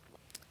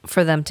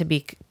for them to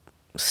be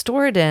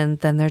stored in,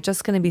 then they're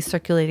just going to be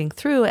circulating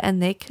through,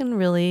 and they can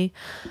really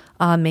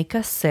make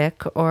us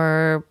sick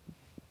or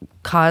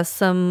cause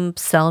some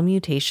cell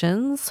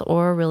mutations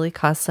or really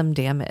cause some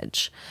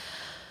damage.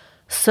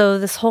 So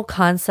this whole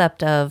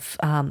concept of,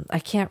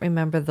 I can't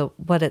remember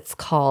what it's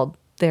called,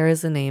 there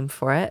is a name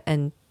for it,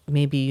 and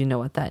maybe you know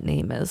what that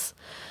name is.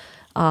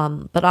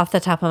 But off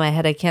the top of my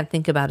head, I can't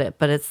think about it,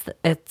 but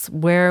it's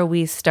where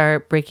we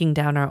start breaking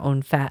down our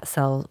own fat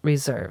cell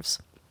reserves.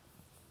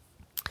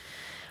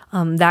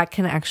 That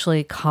can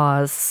actually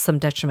cause some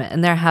detriment.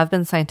 And there have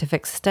been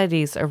scientific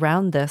studies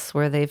around this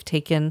where they've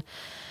taken,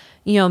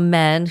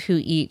 men who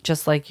eat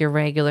just like your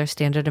regular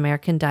standard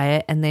American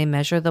diet, and they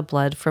measure the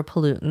blood for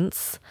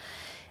pollutants.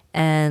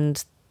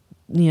 And,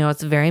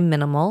 it's very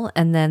minimal.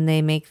 And then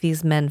they make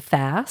these men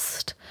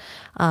fast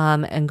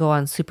and go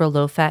on super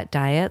low fat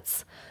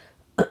diets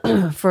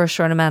for a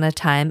short amount of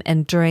time.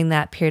 And during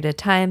that period of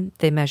time,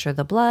 they measure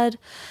the blood,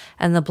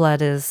 and the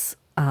blood has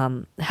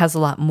a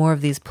lot more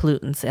of these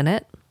pollutants in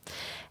it.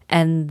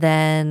 And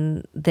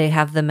then they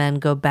have the men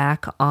go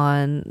back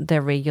on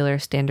their regular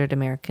standard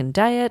American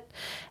diet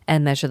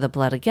and measure the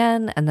blood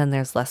again. And then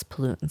there's less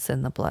pollutants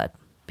in the blood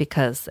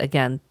because,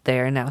 again, they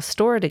are now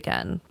stored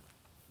again.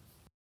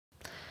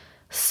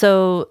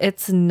 So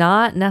it's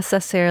not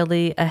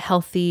necessarily a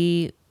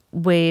healthy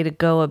way to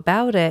go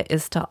about it,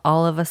 is to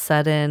all of a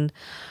sudden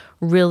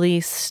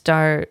really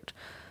start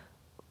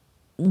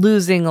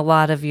losing a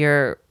lot of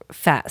your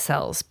fat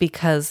cells,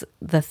 because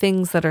the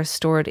things that are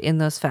stored in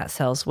those fat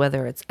cells,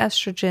 whether it's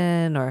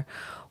estrogen or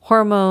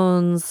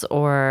hormones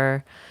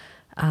or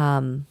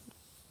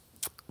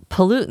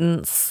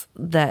pollutants,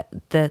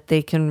 that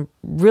they can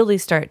really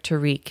start to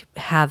wreak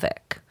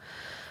havoc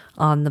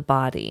on the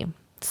body.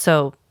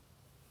 So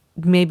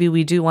maybe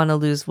we do want to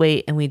lose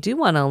weight and we do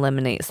want to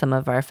eliminate some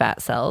of our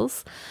fat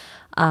cells,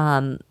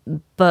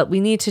 but we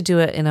need to do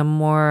it in a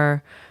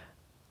more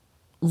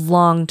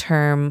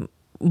long-term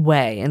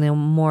way, in a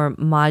more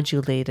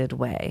modulated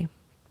way.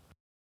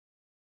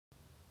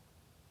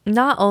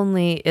 Not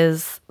only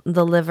is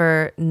the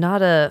liver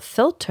not a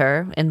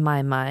filter in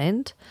my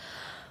mind,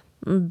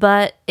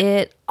 but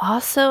it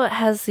also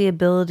has the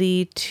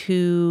ability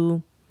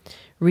to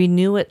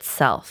renew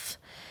itself.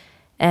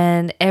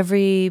 And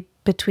every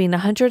between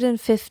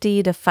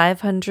 150 to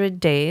 500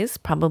 days,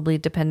 probably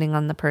depending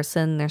on the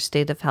person, their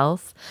state of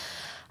health,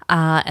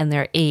 and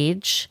their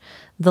age,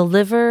 the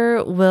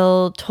liver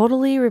will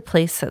totally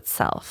replace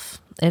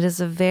itself. It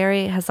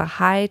has a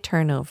high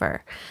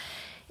turnover.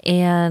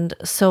 And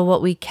so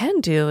what we can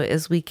do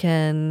is we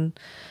can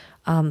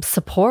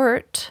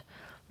support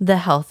the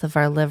health of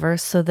our liver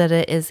so that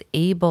it is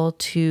able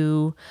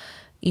to,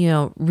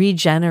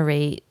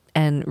 regenerate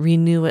and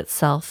renew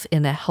itself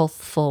in a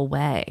healthful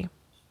way.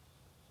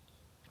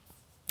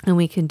 And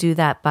we can do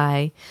that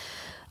by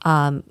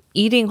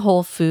eating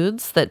whole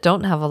foods that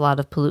don't have a lot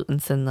of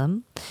pollutants in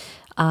them,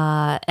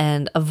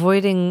 and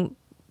avoiding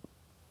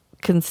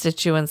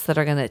constituents that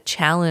are going to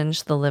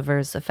challenge the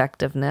liver's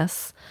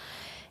effectiveness.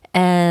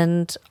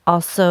 And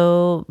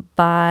also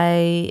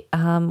by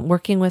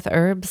working with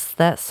herbs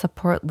that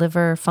support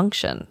liver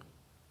function.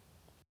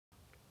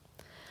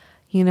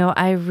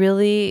 I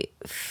really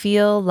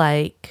feel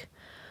like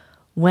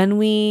when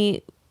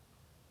we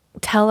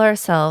tell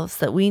ourselves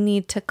that we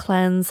need to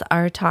cleanse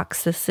our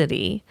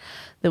toxicity,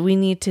 that we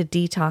need to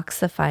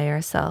detoxify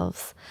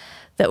ourselves,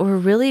 that we're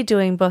really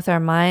doing both our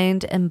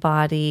mind and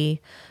body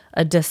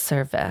a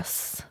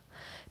disservice.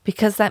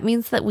 Because that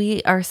means that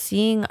we are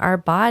seeing our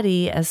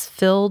body as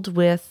filled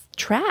with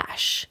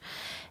trash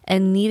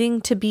and needing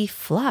to be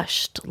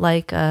flushed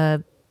like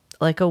a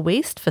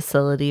waste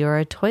facility or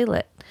a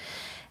toilet.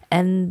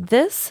 And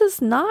this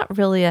is not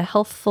really a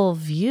healthful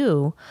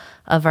view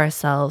of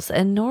ourselves,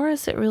 and nor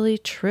is it really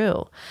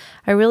true.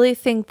 I really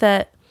think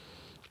that,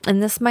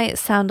 and this might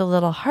sound a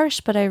little harsh,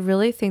 but I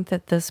really think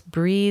that this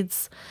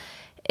breeds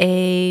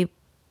a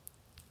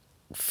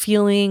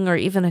feeling or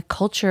even a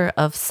culture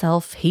of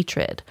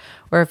self-hatred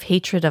or of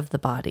hatred of the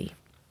body.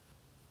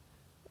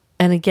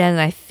 And again,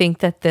 I think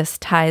that this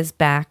ties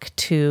back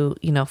to,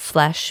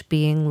 flesh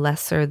being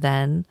lesser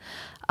than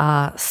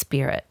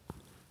spirit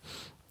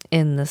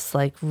in this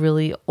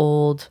really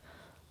old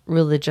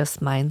religious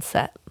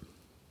mindset.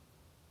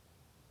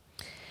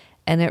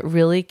 And it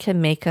really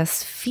can make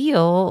us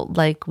feel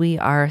like we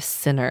are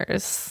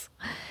sinners.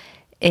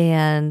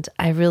 And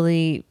I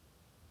really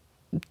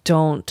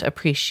don't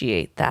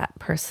appreciate that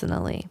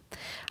personally.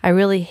 I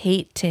really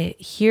hate to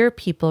hear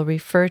people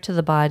refer to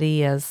the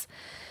body as,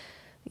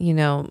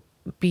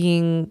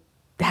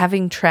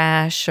 having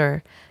trash,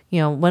 or,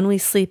 when we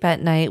sleep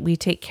at night, we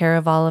take care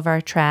of all of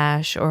our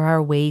trash or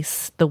our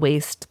waste, the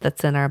waste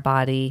that's in our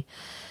body.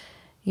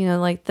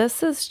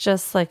 This is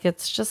just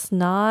it's just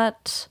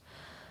not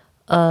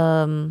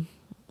a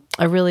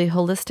really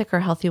holistic or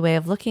healthy way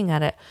of looking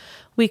at it.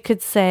 We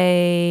could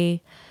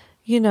say,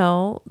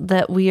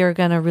 that we are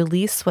going to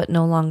release what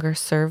no longer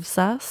serves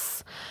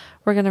us.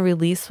 We're going to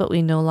release what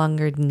we no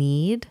longer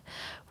need.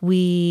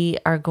 We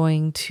are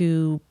going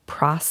to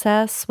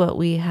process what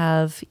we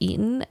have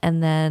eaten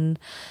and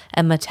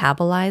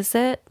metabolize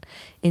it,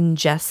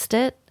 ingest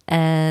it,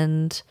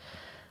 and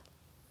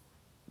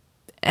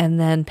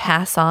then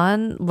pass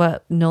on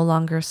what no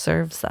longer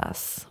serves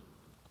us.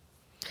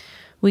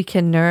 We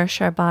can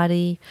nourish our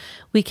body,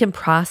 we can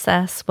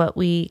process what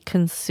we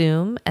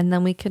consume, and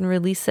then we can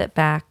release it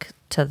back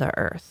to the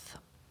earth.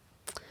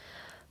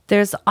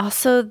 There's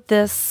also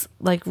this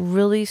like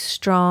really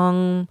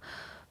strong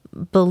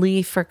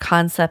belief or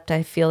concept,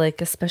 I feel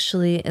like,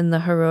 especially in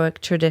the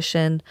heroic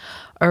tradition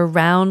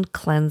around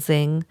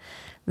cleansing,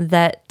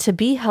 that to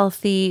be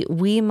healthy,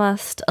 we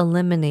must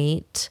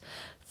eliminate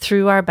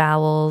through our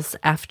bowels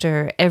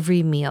after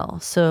every meal.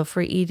 So if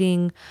we're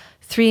eating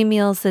 3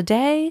 meals a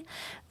day,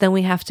 then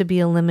we have to be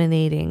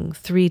eliminating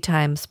 3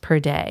 times per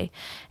day.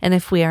 And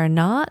if we are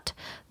not,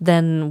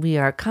 then we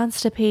are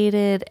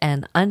constipated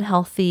and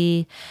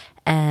unhealthy,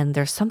 and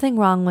there's something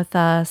wrong with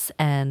us,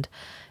 and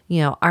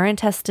our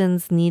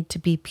intestines need to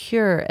be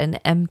pure and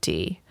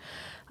empty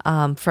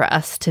for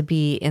us to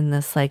be in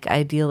this like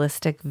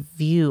idealistic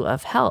view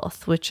of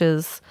health, which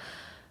is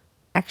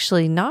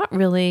actually not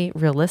really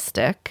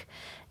realistic,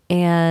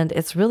 and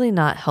it's really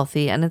not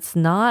healthy, and it's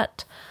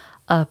not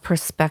a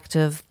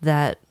perspective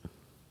that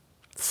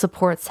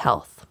supports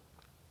health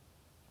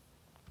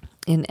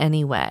in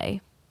any way.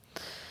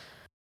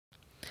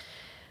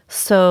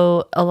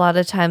 So a lot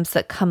of times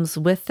that comes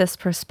with this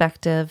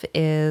perspective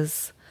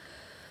is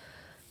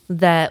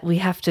that we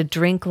have to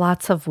drink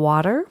lots of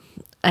water,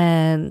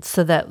 and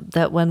so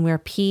that when we're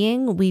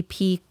peeing, we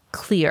pee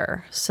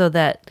clear, so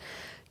that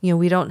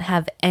we don't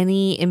have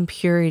any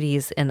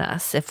impurities in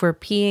us. If we're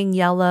peeing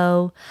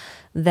yellow,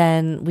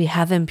 then we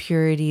have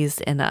impurities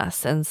in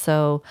us, and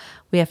so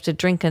we have to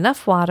drink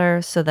enough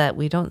water so that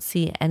we don't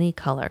see any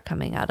color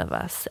coming out of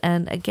us.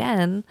 And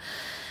again,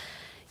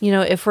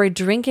 if we're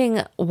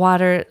drinking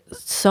water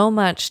so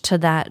much to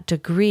that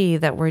degree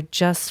that we're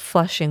just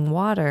flushing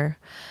water,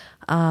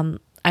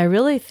 I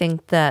really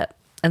think that,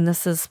 and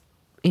this is,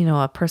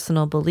 a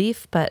personal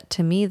belief, but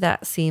to me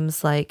that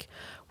seems like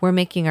we're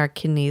making our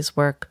kidneys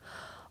work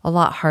a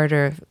lot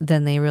harder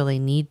than they really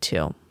need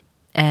to.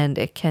 And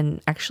it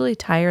can actually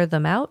tire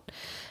them out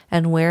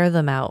and wear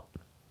them out.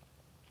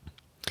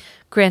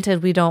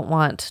 Granted, we don't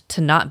want to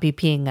not be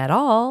peeing at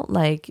all.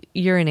 Like,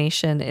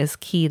 urination is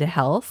key to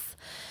health,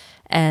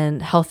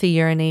 and healthy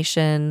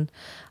urination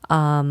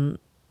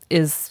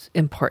is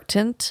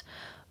important.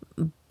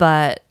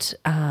 But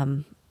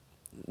I've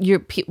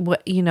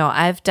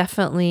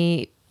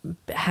definitely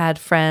had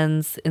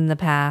friends in the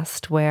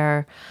past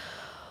where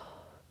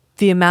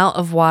the amount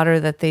of water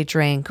that they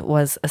drank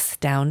was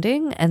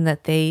astounding, and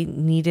that they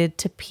needed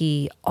to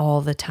pee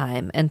all the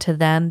time. And to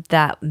them,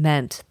 that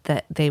meant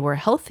that they were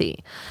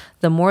healthy.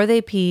 The more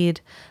they peed,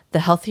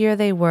 the healthier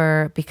they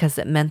were, because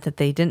it meant that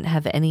they didn't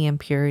have any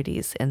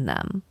impurities in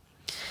them.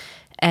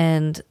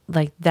 And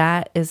like,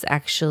 that is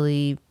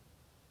actually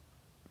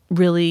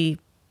really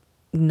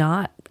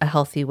not a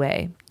healthy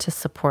way to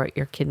support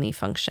your kidney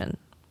function.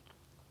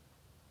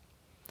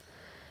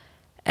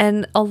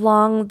 And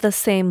along the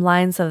same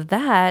lines of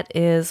that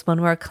is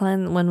when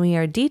we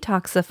are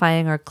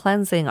detoxifying or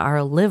cleansing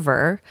our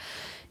liver,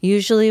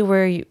 usually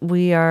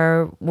we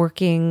are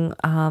working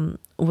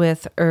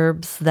with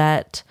herbs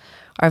that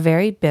are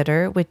very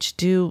bitter, which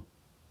do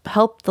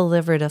help the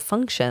liver to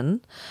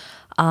function.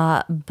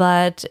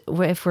 But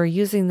if we're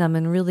using them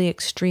in really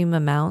extreme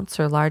amounts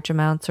or large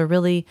amounts, or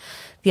really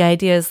the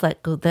idea is that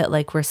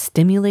we're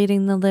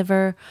stimulating the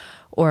liver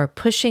or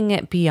pushing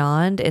it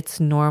beyond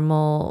its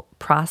normal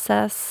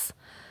process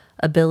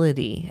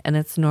ability and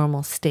its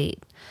normal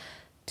state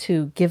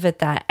to give it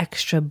that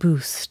extra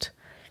boost.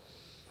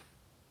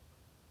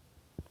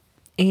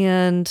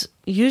 And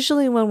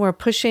usually when we're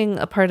pushing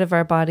a part of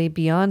our body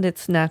beyond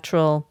its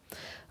natural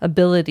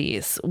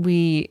abilities,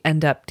 we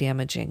end up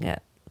damaging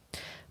it.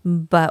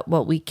 But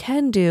what we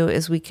can do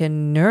is we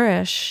can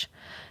nourish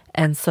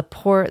and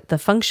support the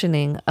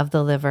functioning of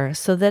the liver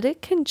so that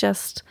it can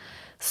that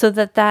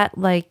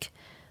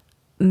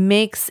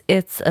makes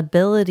its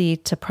ability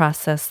to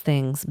process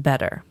things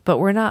better. But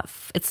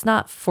it's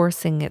not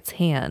forcing its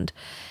hand.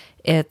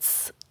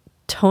 It's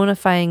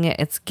tonifying it.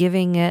 It's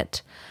giving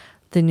it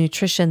the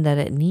nutrition that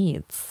it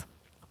needs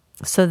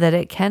so that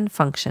it can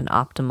function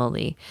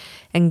optimally,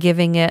 and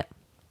giving it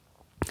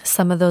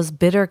some of those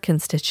bitter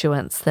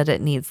constituents that it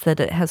needs, that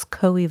it has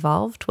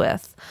co-evolved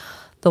with,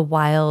 the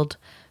wild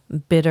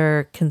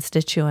bitter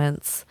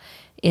constituents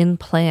in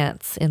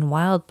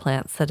wild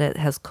plants that it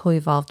has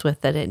co-evolved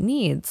with, that it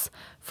needs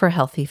for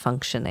healthy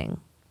functioning.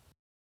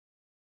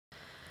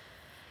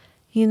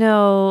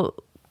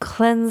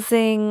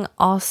 Cleansing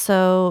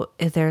also,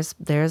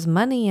 there's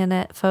money in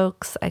it,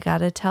 folks. I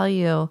gotta tell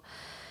you,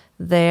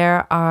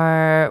 there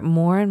are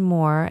more and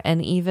more,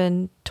 and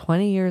even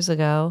 20 years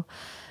ago,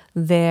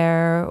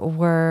 there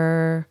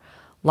were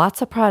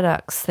lots of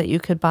products that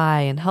you could buy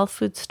in health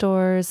food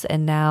stores,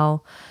 and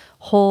now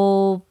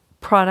whole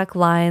product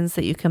lines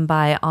that you can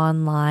buy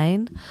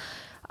online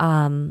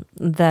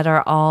that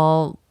are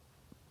all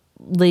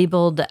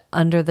labeled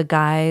under the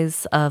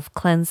guise of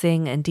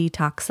cleansing and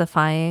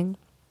detoxifying.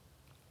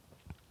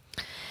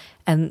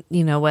 And,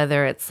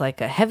 whether it's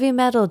like a heavy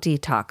metal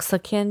detox, a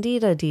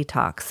candida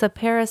detox, a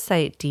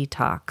parasite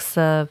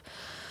detox,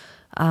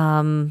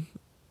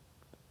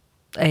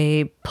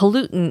 a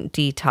pollutant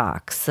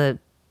detox, a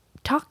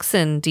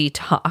toxin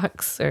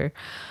detox, or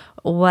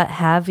what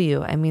have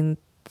you. I mean,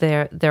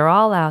 they're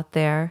all out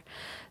there.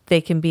 They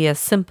can be as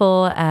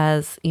simple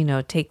as,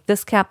 take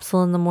this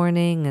capsule in the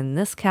morning and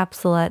this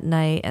capsule at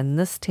night and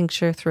this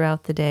tincture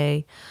throughout the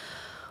day.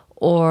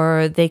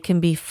 Or they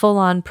can be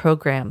full-on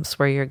programs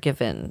where you're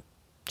given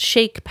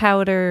shake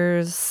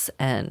powders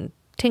and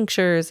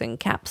tinctures and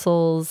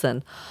capsules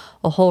and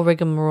a whole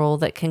rigmarole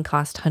that can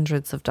cost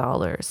hundreds of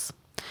dollars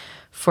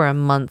for a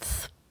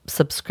month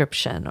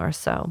subscription or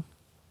so.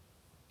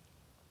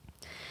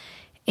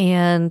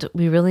 And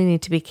we really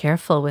need to be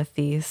careful with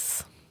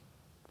these.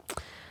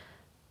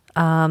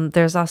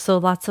 There's also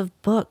lots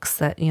of books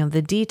that,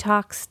 the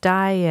detox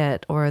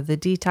diet or the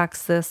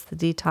detox this, the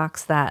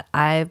detox that.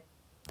 I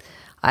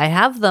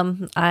have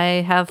them.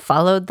 I have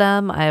followed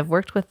them. I have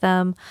worked with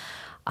them.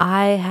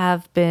 I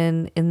have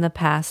been in the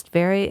past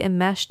very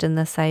enmeshed in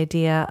this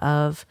idea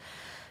of,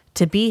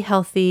 to be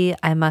healthy,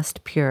 I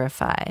must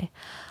purify.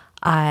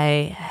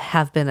 I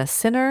have been a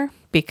sinner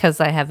because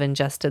I have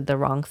ingested the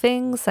wrong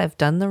things. I've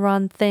done the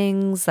wrong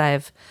things.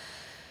 I've,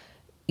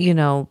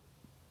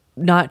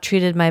 not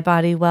treated my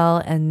body well.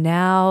 And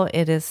now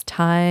it is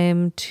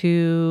time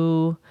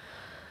to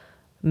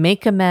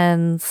make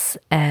amends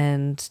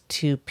and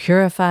to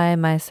purify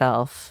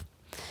myself.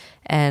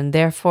 And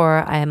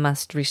therefore, I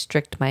must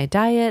restrict my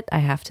diet. I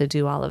have to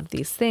do all of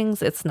these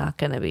things. It's not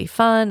going to be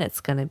fun.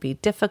 It's going to be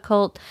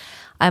difficult.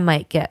 I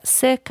might get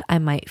sick. I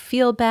might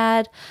feel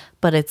bad,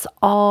 but it's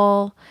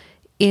all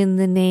in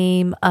the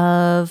name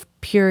of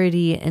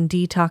purity and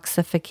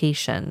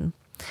detoxification.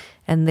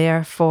 And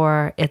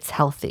therefore, it's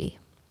healthy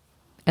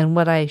and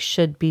what I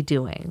should be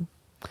doing.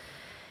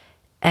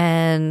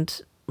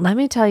 And let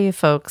me tell you,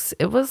 folks,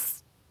 it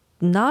was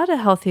not a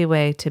healthy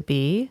way to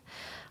be,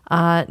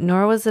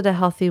 nor was it a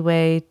healthy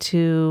way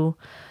to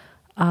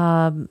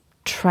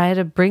try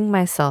to bring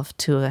myself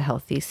to a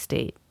healthy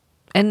state.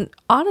 And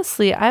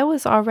honestly, I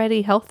was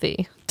already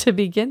healthy to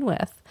begin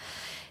with.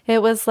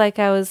 It was like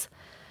I was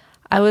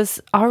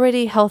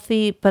already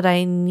healthy, but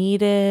I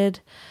needed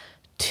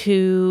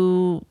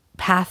to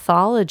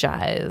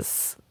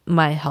pathologize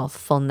my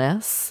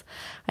healthfulness.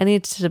 I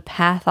needed to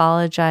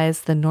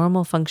pathologize the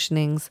normal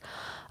functionings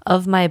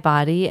of my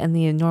body and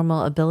the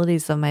normal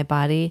abilities of my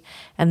body.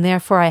 And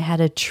therefore I had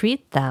to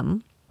treat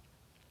them,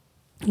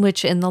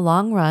 which in the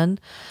long run,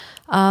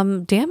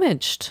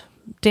 damaged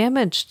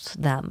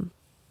them.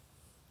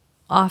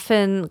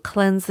 Often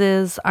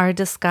cleanses are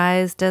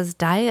disguised as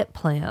diet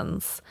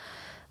plans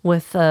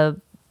with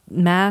a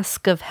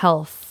mask of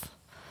health.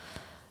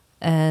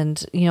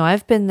 And,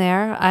 I've been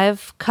there.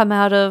 I've come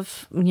out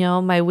of,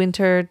 my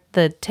winter,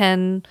 the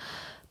 10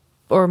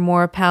 or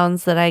more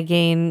pounds that I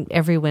gain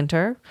every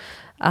winter,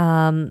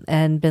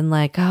 and been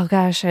like, oh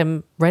gosh,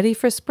 I'm ready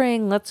for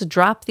spring. Let's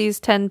drop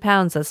these 10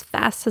 pounds as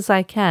fast as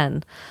I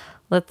can.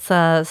 Let's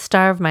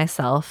starve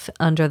myself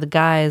under the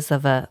guise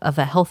of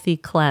a healthy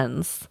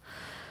cleanse.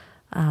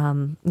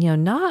 Not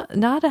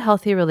a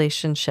healthy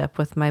relationship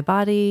with my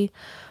body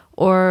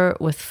or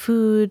with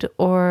food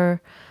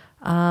or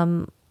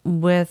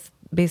with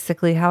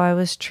basically how I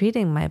was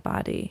treating my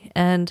body.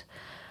 And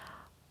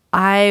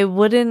I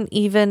wouldn't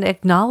even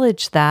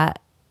acknowledge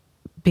that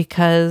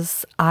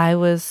because I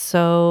was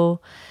so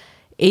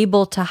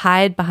able to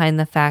hide behind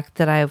the fact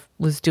that I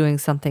was doing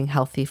something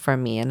healthy for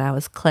me and I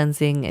was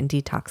cleansing and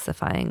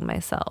detoxifying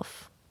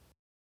myself.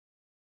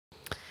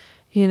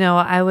 There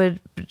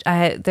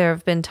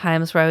have been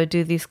times where I would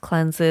do these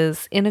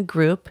cleanses in a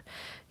group.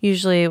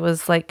 Usually it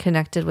was like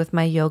connected with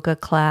my yoga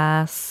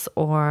class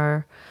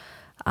or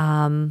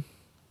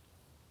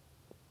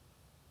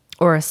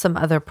some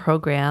other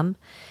program.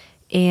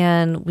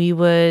 And we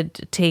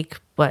would take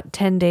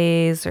 10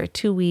 days or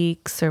 2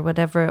 weeks or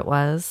whatever it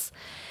was.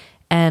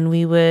 And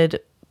we would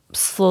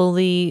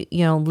slowly,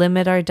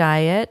 limit our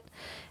diet.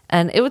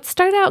 And it would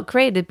start out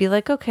great. It'd be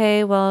like,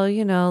 okay, well,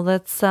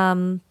 let's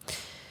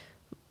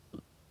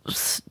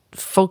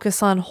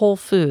focus on whole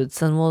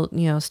foods and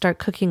we'll, start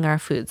cooking our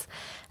foods.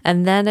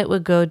 And then it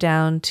would go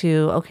down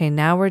to, okay,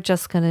 now we're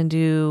just going to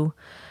do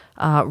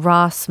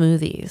raw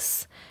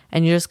smoothies.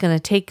 And you're just going to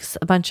take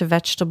a bunch of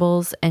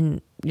vegetables and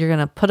you're going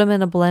to put them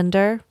in a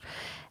blender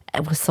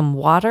with some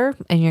water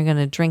and you're going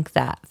to drink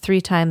that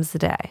 3 times a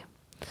day.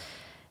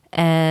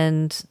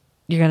 And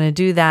you're going to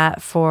do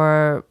that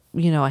for,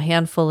 a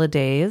handful of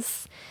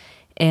days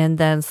and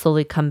then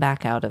slowly come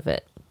back out of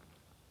it.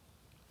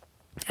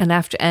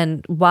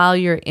 And while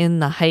you're in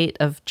the height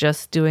of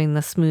just doing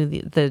the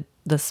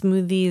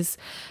smoothies,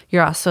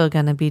 you're also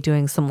going to be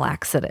doing some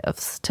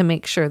laxatives to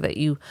make sure that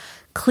you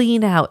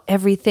clean out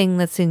everything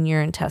that's in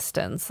your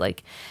intestines,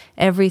 like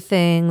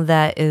everything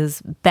that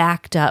is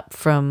backed up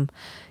from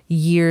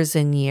years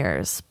and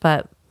years.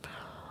 But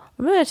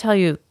I'm going to tell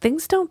you,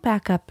 things don't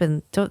back up,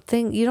 and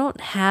you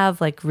don't have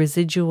like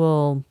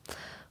residual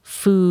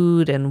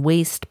food and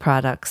waste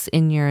products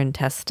in your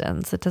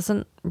intestines. It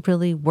doesn't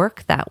really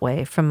work that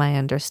way from my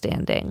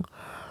understanding.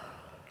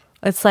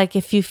 It's like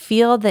if you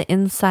feel the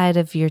inside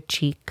of your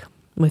cheek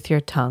with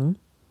your tongue,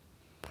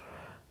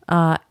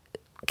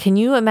 can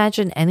you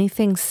imagine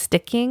anything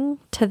sticking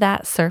to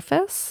that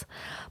surface?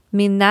 I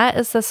mean, that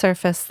is the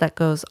surface that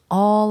goes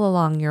all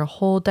along your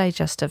whole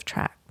digestive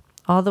tract.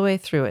 all the way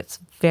through. It's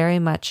very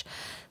much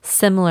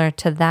similar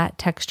to that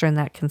texture and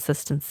that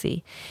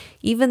consistency.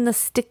 Even the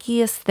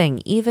stickiest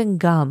thing, even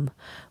gum,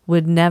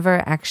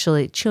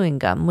 chewing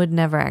gum would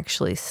never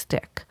actually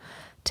stick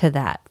to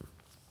that.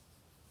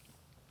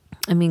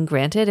 I mean,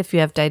 granted, if you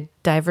have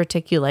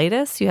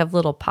diverticulitis, you have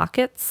little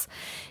pockets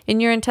in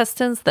your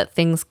intestines that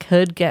things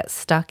could get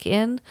stuck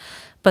in,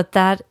 but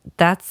that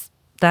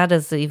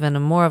is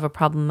even more of a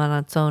problem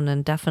on its own,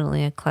 and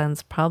definitely a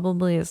cleanse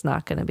probably is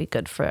not going to be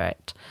good for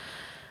it.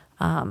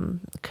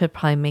 Could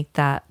probably make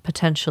that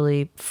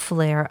potentially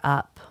flare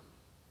up.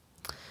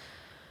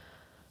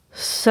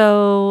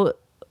 So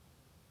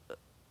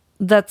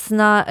it's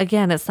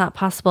not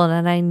possible.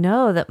 And I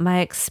know that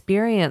my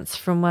experience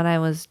from when I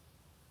was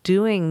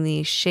doing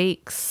these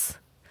shakes,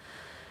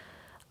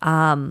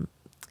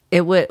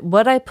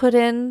 what I put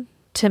in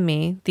to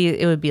me,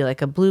 it would be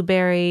like a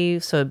blueberry.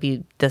 So it'd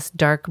be this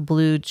dark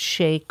blue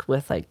shake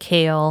with like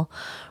kale,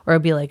 or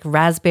it'd be like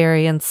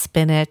raspberry and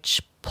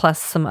spinach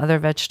plus some other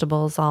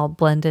vegetables all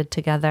blended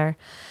together.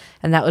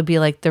 And that would be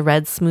like the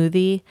red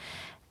smoothie.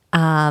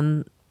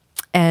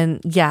 And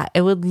yeah,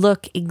 it would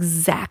look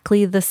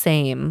exactly the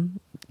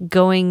same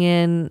going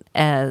in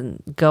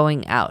and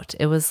going out.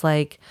 It was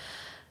like,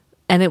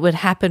 and it would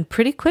happen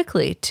pretty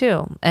quickly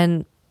too.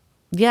 And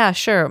yeah,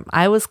 sure,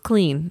 I was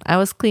clean. I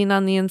was clean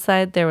on the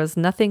inside. There was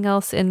nothing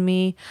else in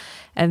me.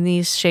 And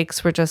these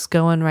shakes were just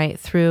going right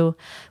through,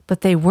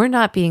 but they were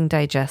not being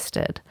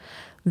digested.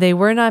 They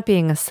were not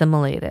being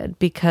assimilated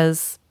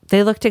because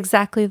they looked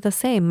exactly the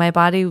same. My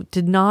body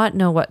did not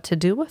know what to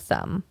do with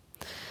them.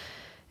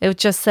 It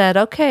just said,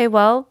 okay,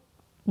 well,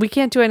 we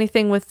can't do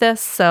anything with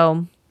this,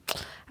 so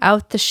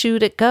out the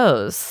chute it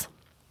goes.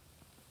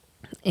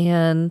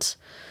 And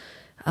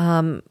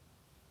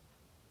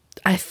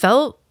I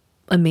felt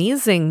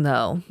amazing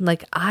though.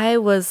 Like I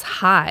was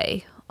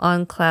high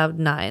on cloud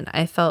 9.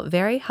 I felt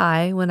very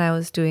high when I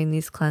was doing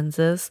these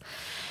cleanses.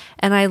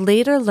 And I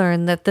later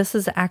learned that this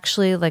is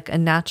actually like a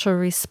natural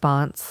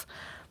response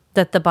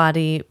that the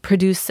body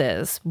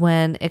produces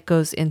when it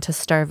goes into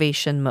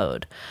starvation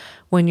mode.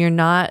 When you're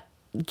not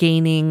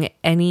gaining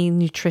any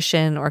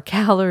nutrition or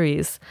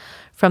calories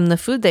from the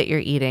food that you're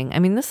eating. I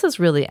mean, this is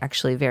really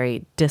actually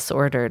very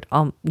disordered,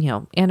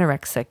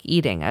 anorexic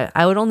eating.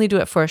 I would only do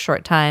it for a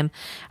short time.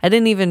 I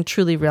didn't even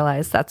truly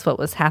realize that's what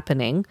was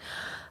happening.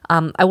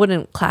 I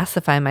wouldn't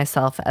classify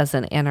myself as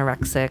an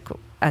anorexic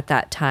at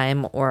that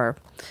time, or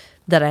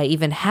that I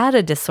even had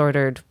a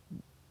disordered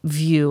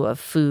view of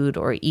food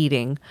or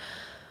eating.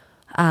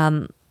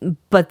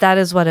 But that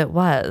is what it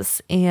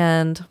was.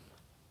 And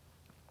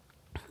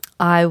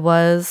I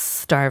was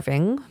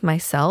starving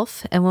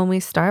myself. And when we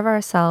starve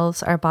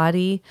ourselves, our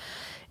body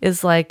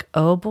is like,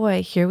 oh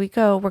boy, here we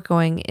go. We're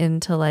going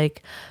into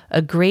like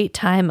a great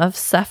time of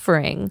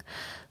suffering.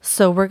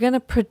 So we're going to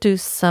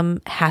produce some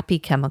happy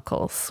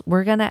chemicals.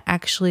 We're going to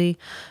actually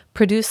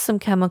produce some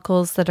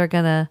chemicals that are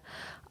going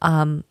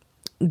to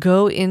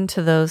go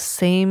into those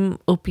same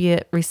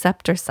opiate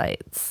receptor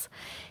sites.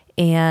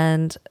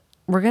 And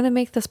we're going to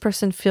make this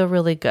person feel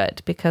really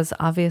good because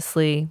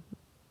obviously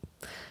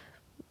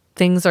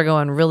things are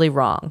going really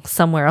wrong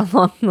somewhere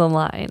along the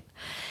line.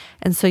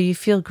 And so you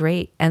feel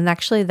great. And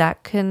actually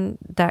that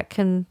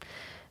can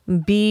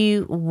be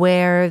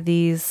where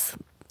these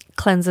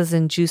cleanses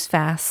and juice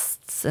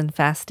fasts and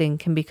fasting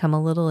can become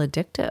a little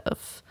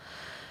addictive.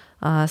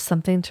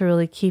 Something to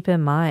really keep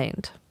in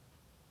mind.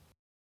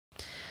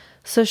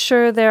 So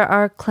sure, there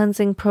are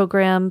cleansing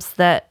programs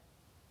that,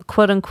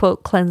 quote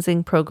unquote,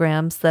 cleansing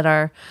programs that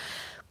are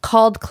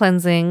called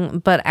cleansing,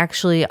 but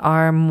actually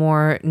are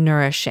more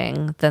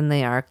nourishing than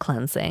they are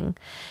cleansing.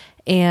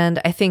 And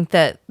I think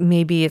that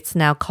maybe it's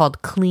now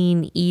called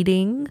clean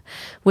eating,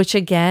 which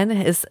again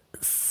is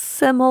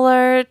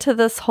similar to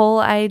this whole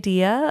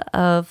idea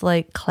of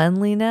like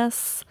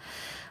cleanliness.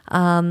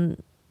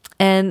 And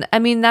I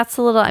mean,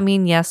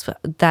 yes,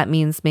 that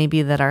means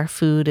maybe that our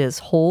food is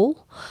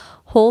whole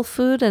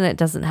food, and it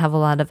doesn't have a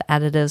lot of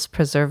additives,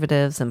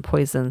 preservatives, and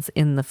poisons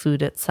in the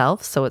food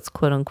itself. So it's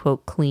quote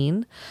unquote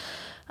clean.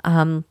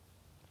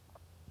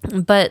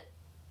 But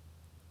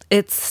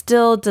it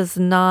still does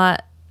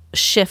not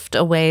shift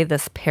away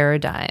this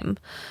paradigm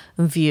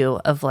view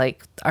of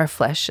like our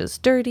flesh is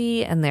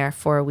dirty and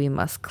therefore we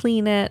must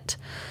clean it.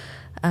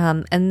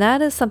 And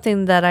that is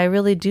something that I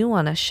really do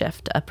want to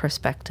shift a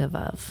perspective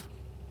of.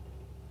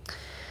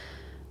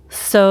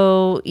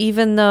 So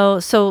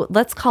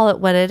let's call it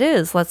what it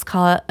is. Let's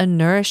call it a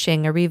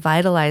nourishing, a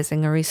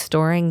revitalizing, a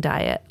restoring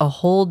diet, a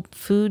whole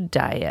food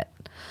diet,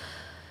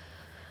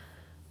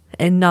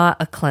 and not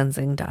a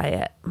cleansing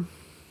diet.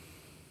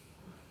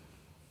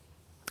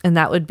 And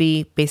that would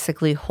be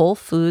basically whole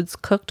foods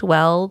cooked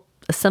well,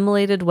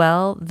 assimilated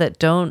well, that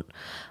don't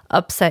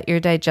upset your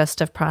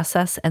digestive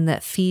process and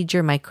that feed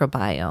your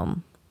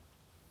microbiome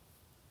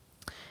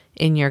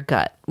in your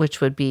gut, which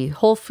would be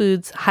whole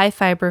foods, high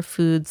fiber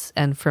foods,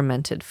 and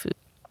fermented food.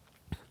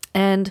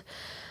 And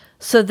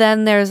so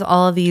then there's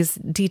all of these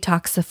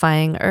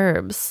detoxifying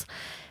herbs.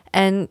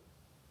 And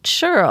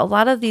sure, a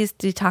lot of these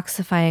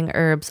detoxifying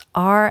herbs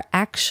are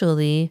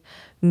actually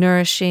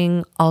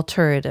nourishing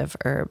alternative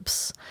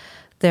herbs.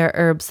 They're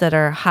herbs that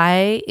are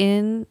high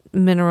in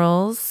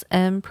minerals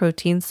and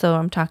protein. So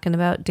I'm talking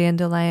about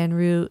dandelion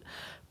root,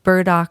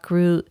 burdock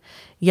root,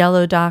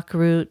 yellow dock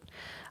root.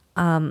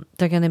 They're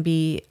going to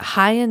be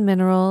high in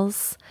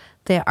minerals.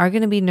 They are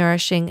going to be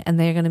nourishing, and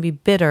they're going to be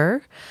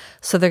bitter.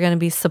 So they're going to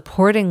be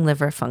supporting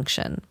liver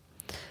function.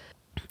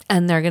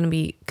 And they're going to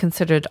be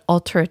considered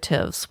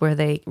alteratives, where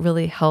they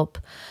really help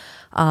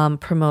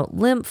promote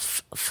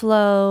lymph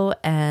flow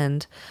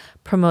and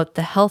promote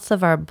the health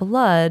of our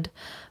blood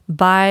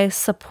by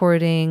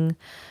supporting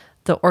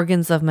the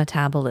organs of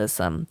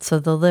metabolism. So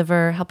the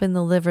liver, helping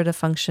the liver to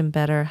function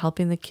better,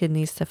 helping the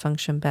kidneys to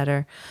function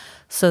better,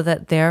 so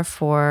that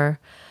therefore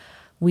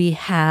we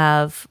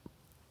have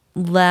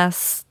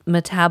less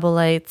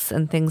metabolites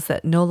and things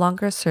that no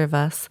longer serve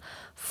us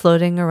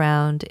floating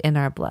around in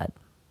our blood.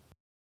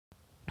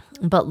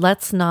 But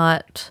let's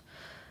not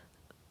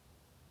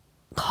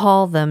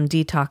call them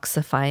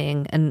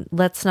detoxifying, and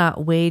let's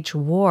not wage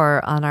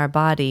war on our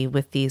body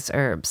with these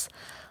herbs.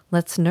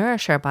 Let's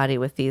nourish our body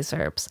with these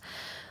herbs.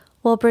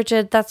 Well,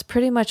 Bridget, that's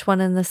pretty much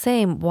one and the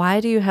same. Why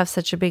do you have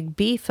such a big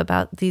beef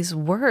about these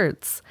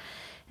words?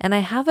 And I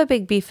have a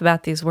big beef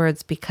about these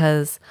words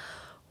because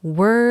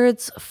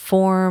words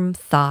form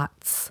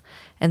thoughts,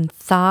 and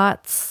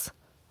thoughts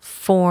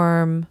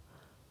form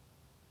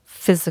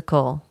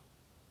physical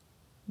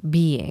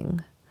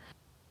being.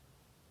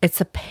 It's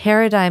a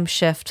paradigm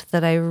shift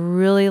that I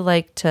really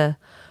like to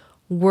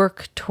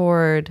work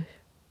toward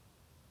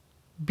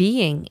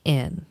being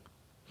in.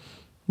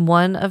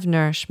 One of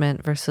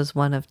nourishment versus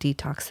one of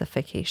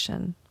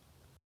detoxification.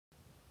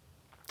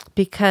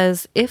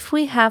 Because if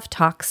we have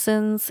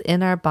toxins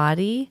in our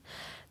body,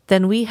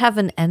 then we have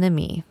an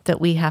enemy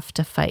that we have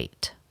to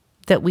fight,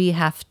 that we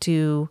have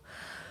to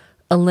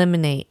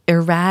eliminate,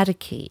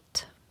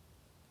 eradicate.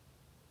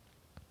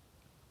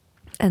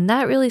 And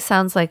that really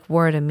sounds like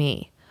war to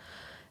me.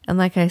 And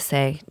like I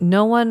say,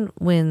 no one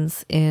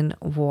wins in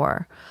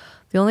war.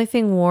 The only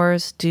thing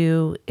wars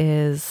do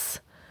is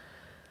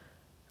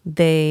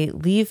they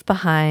leave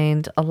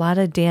behind a lot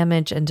of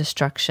damage and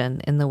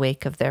destruction in the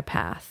wake of their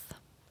path,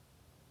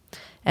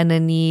 and a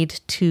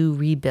need to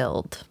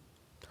rebuild.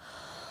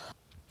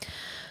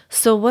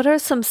 So what are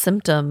some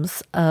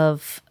symptoms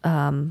of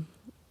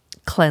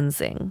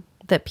cleansing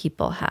that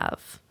people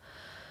have?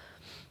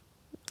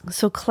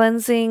 So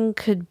cleansing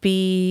could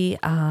be,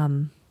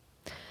 can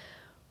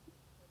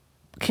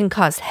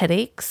cause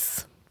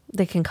headaches.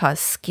 They can cause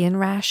skin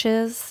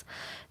rashes.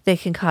 They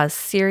can cause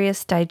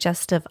serious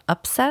digestive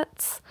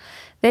upsets.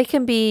 They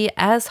can be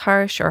as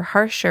harsh or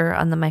harsher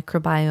on the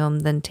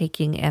microbiome than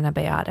taking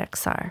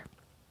antibiotics are.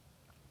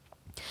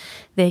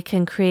 They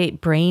can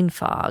create brain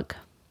fog.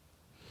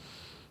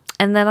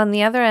 And then on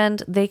the other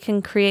end, they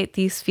can create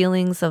these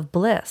feelings of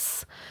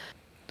bliss,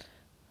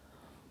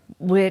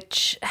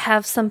 which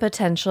have some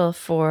potential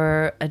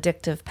for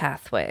addictive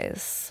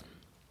pathways.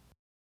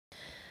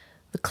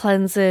 The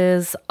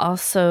cleanses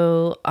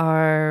also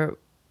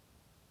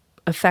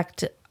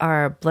affect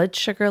our blood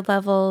sugar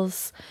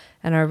levels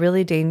and are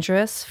really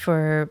dangerous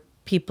for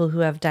people who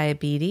have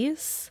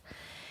diabetes.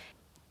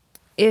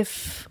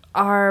 If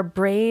our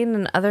brain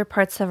and other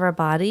parts of our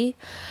body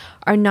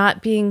are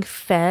not being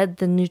fed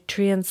the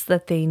nutrients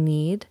that they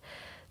need,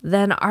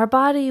 then our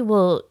body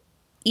will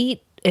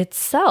eat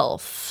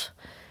itself.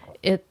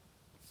 It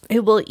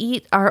will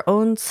eat our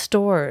own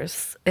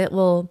stores. It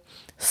will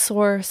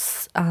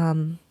source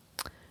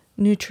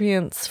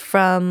nutrients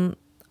from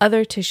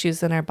other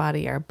tissues in our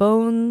body, our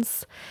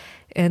bones,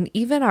 and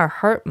even our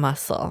heart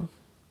muscle,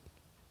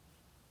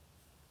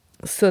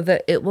 so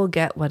that it will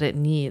get what it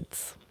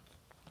needs.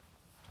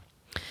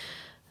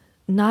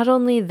 Not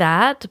only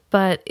that,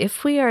 but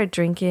if we are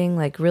drinking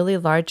like really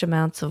large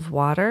amounts of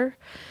water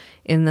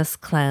in this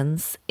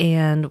cleanse,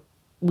 and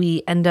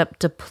we end up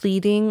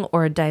depleting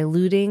or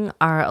diluting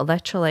our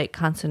electrolyte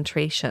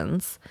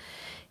concentrations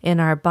in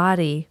our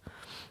body,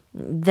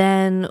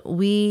 then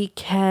we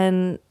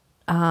can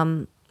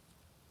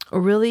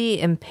really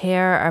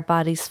impair our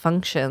body's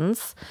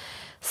functions,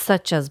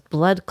 such as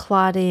blood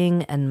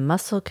clotting and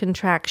muscle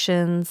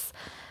contractions,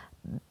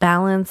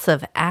 balance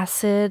of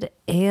acid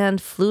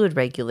and fluid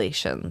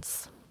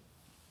regulations.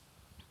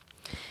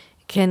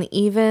 It can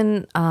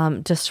even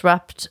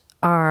disrupt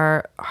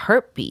our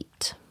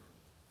heartbeat.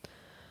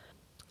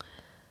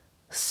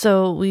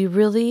 So we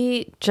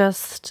really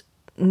just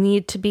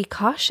need to be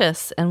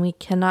cautious, and we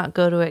cannot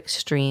go to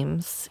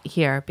extremes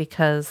here,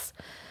 because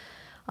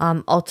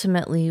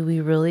ultimately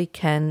we really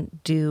can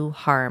do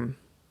harm.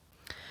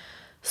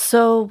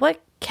 So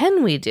what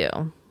can we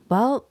do?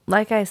 Well,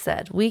 like I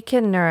said, we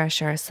can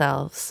nourish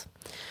ourselves.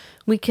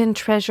 We can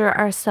treasure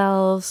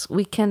ourselves.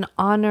 We can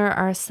honor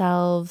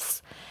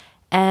ourselves,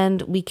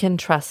 and we can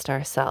trust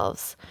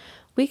ourselves.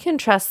 We can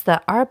trust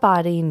that our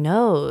body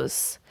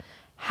knows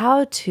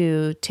how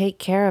to take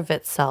care of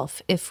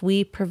itself if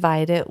we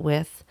provide it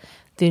with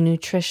the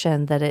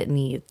nutrition that it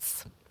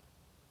needs.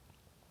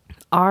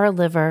 Our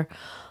liver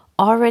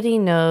already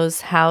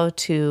knows how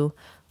to,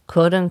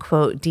 quote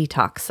unquote,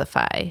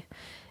 detoxify.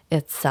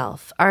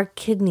 itself. Our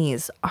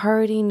kidneys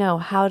already know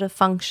how to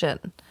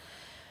function.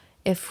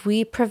 If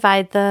we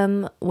provide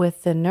them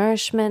with the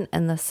nourishment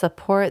and the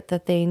support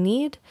that they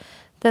need,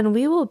 then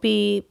we will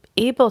be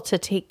able to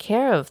take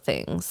care of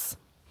things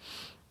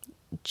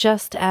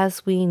just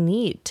as we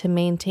need to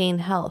maintain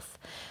health.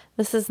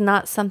 This is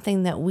not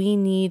something that we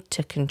need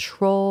to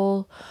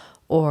control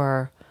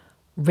or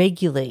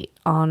regulate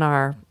on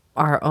our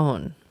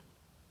own.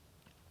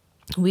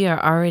 We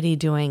are already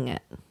doing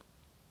it.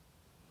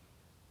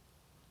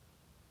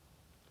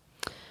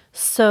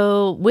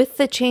 So with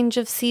the change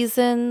of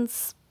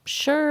seasons,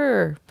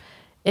 sure,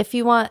 if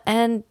you want,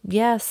 and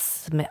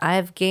yes,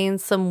 I've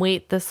gained some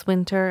weight this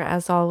winter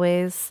as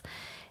always,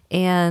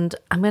 and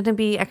I'm going to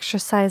be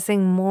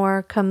exercising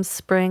more come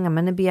spring. I'm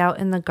going to be out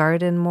in the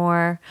garden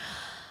more.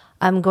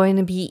 I'm going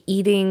to be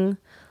eating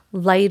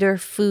lighter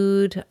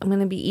food. I'm going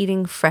to be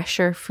eating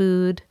fresher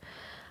food.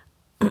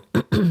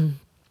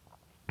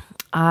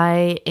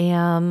 I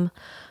am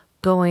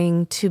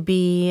going to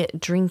be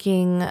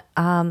drinking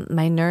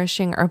my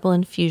nourishing herbal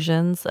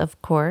infusions, of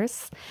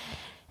course.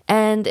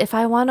 And if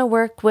I want to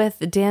work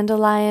with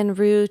dandelion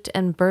root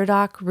and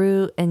burdock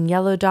root and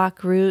yellow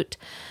dock root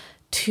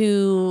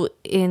to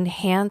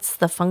enhance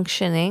the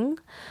functioning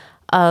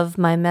of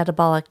my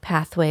metabolic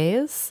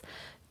pathways,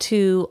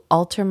 to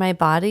alter my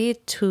body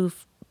to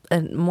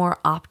a more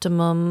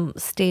optimum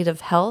state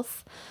of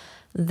health,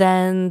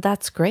 then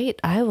that's great.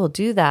 I will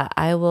do that.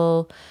 I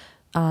will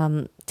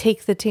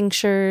take the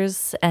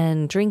tinctures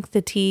and drink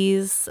the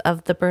teas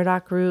of the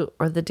burdock root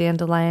or the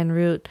dandelion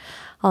root.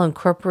 I'll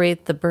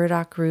incorporate the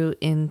burdock root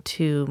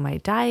into my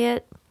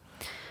diet.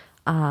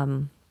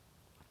 I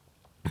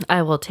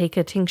will take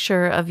a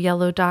tincture of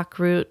yellow dock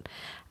root.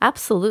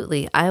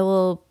 Absolutely. I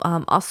will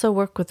also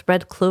work with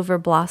red clover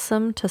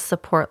blossom to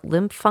support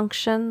lymph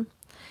function.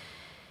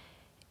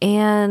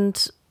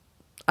 And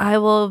I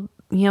will,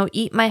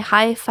 eat my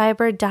high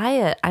fiber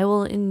diet. I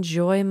will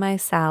enjoy my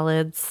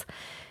salads.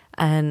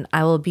 And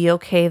I will be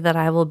okay that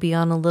I will be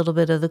on a little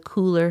bit of the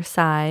cooler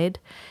side.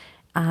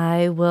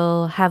 I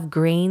will have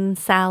grain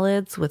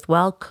salads with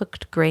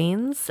well-cooked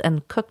grains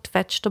and cooked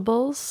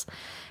vegetables,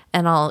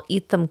 and I'll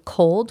eat them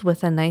cold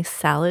with a nice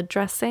salad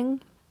dressing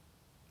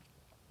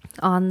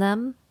on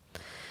them.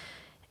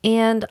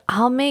 And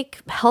I'll make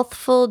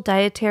healthful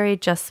dietary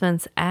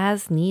adjustments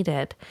as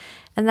needed.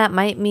 And that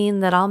might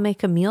mean that I'll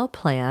make a meal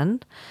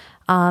plan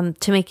to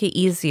make it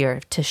easier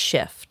to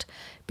shift.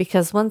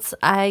 Because once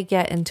I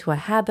get into a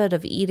habit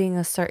of eating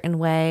a certain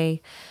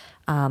way,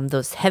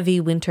 those heavy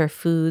winter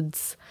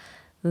foods,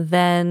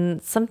 then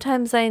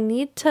sometimes I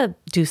need to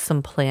do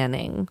some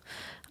planning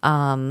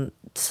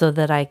so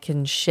that I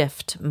can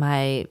shift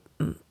my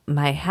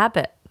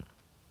habit.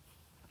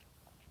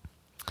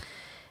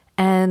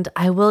 And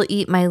I will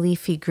eat my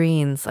leafy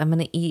greens. I'm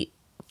going to eat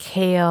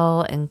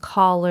kale and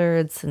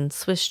collards and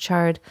Swiss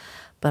chard,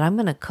 but I'm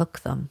going to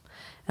cook them.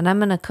 And I'm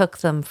going to cook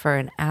them for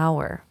an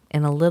hour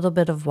in a little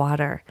bit of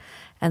water,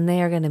 and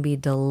they are going to be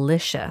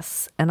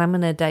delicious, and I'm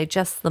going to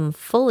digest them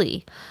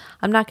fully.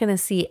 I'm not going to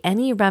see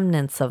any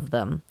remnants of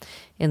them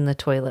in the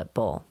toilet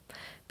bowl,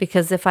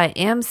 because if I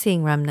am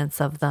seeing remnants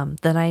of them,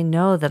 then I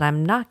know that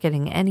I'm not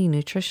getting any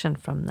nutrition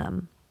from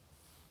them.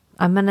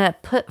 I'm going to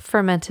put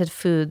fermented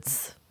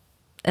foods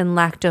and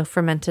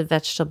lacto-fermented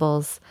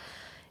vegetables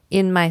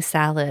in my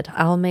salad.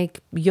 I'll make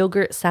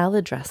yogurt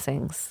salad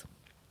dressings.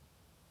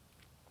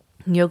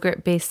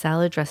 Yogurt-based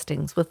salad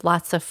dressings with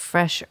lots of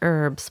fresh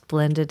herbs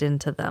blended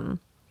into them.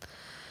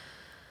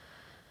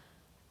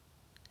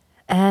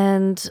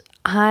 And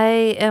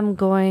I am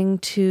going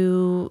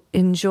to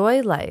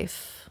enjoy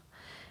life.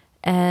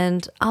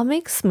 And I'll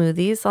make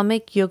smoothies. I'll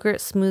make yogurt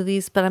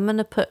smoothies, but I'm going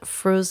to put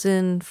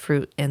frozen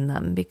fruit in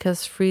them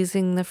because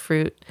freezing the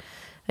fruit,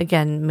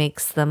 again,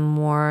 makes them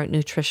more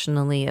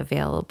nutritionally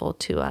available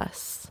to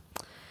us.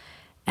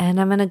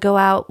 And I'm going to go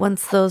out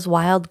once those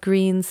wild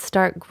greens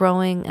start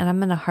growing, and I'm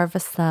going to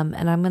harvest them,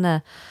 and I'm going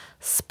to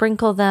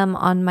sprinkle them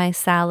on my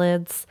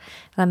salads,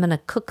 and I'm going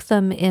to cook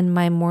them in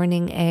my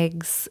morning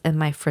eggs and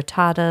my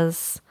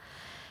frittatas,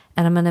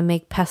 and I'm going to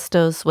make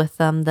pestos with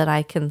them that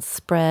I can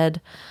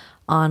spread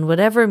on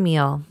whatever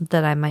meal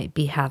that I might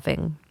be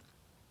having.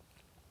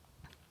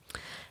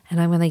 And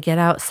I'm going to get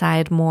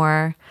outside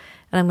more,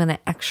 and I'm going to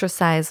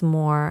exercise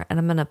more, and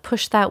I'm going to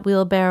push that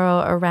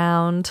wheelbarrow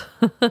around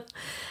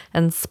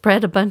and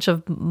spread a bunch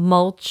of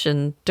mulch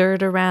and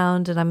dirt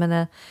around, and I'm going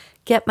to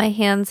get my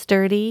hands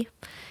dirty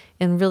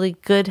in really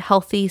good,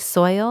 healthy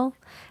soil,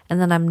 and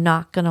then I'm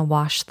not going to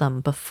wash them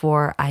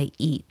before I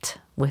eat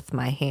with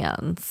my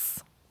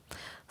hands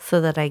so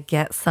that I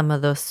get some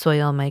of those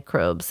soil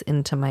microbes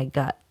into my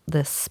gut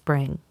this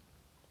spring.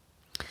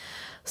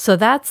 So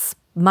that's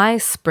my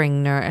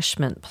spring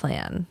nourishment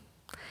plan.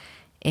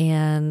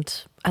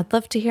 And I'd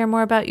love to hear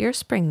more about your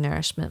spring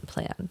nourishment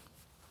plan.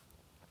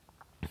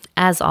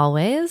 As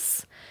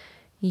always,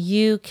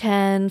 you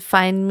can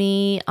find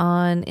me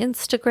on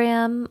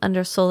Instagram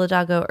under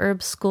Solidago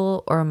Herb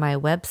School or my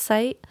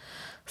website,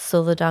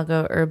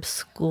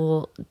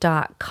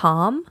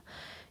 solidagoherbschool.com.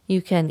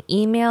 You can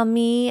email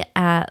me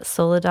at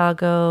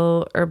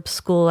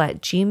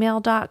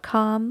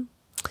solidagoherbschool@gmail.com.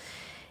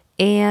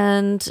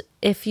 And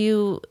if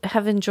you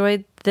have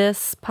enjoyed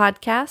this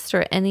podcast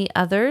or any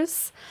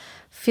others,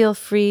 feel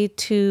free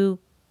to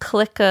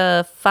click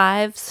a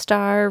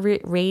 5-star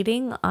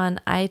rating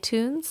on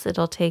iTunes.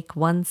 It'll take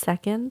 1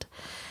 second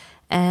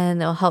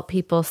and it'll help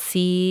people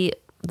see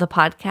the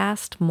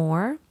podcast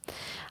more.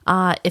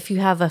 If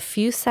you have a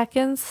few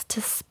seconds to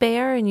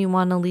spare and you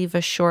want to leave a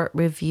short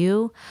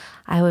review,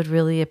 I would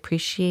really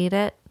appreciate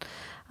it.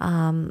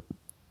 And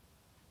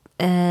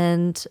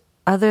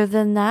other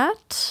than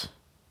that,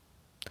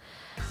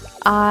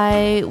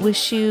 I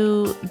wish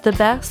you the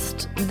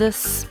best this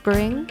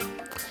spring,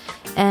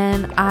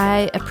 and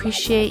I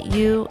appreciate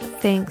you.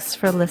 Thanks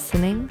for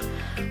listening.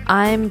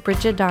 I'm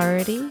Bridget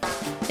Doherty.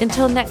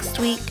 Until next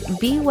week,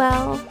 be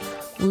well,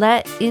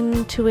 let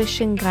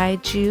intuition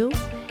guide you,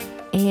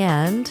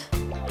 and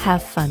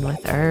have fun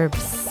with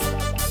herbs.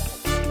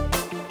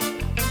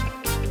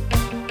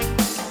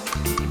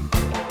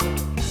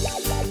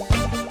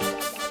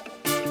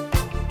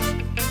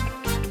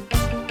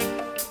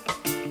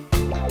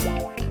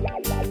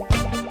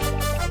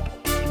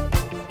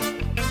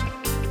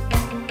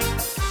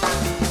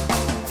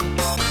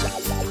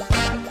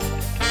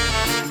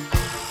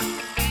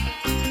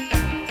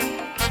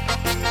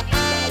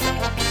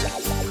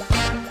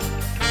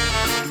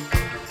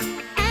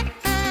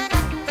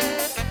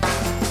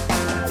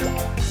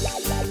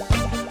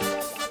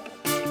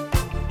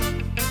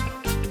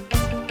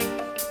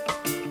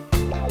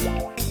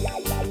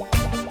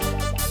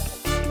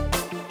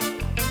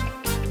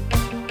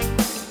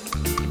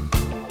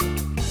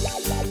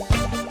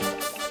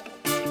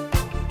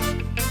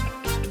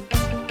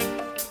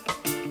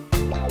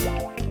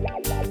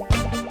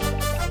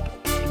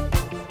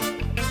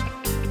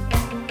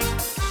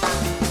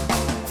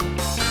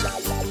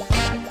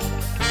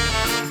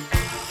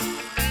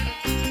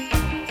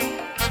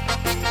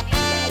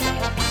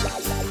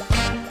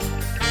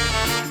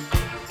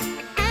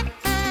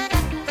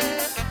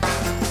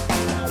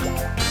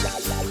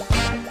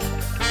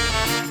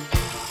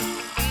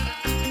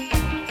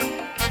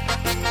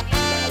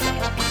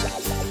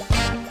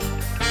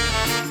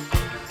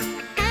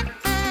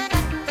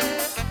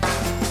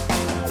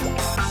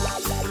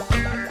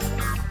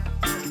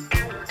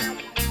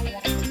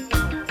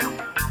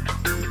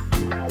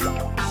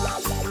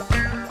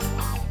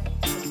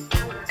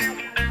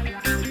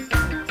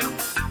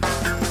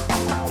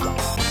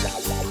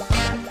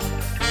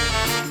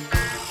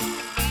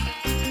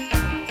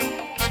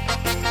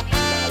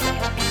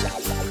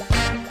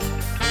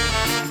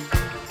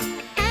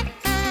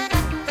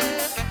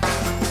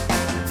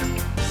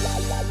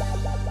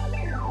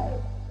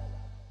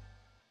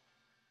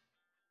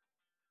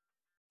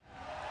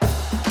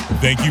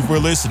 Thank you for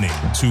listening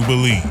to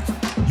Believe.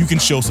 You can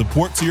show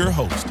support to your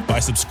host by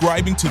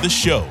subscribing to the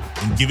show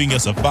and giving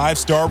us a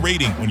 5-star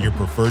rating on your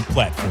preferred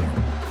platform.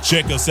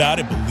 Check us out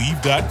at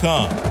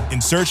Believe.com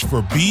and search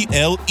for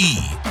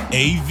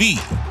BLEAV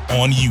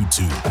on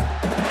YouTube.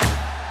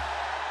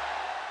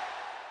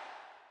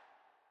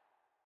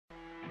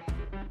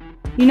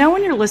 You know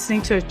when you're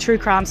listening to a true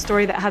crime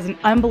story that has an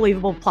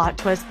unbelievable plot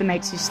twist that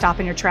makes you stop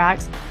in your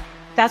tracks?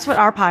 That's what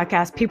our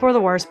podcast, People Are the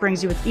Worst,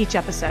 brings you with each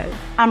episode.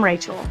 I'm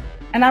Rachel.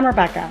 And I'm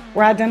Rebecca.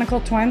 We're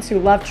identical twins who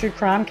love true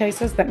crime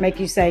cases that make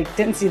you say,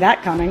 didn't see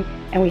that coming,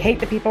 and we hate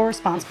the people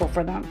responsible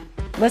for them.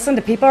 Listen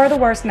to People Are the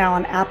Worst now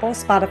on Apple,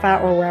 Spotify,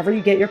 or wherever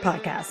you get your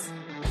podcasts.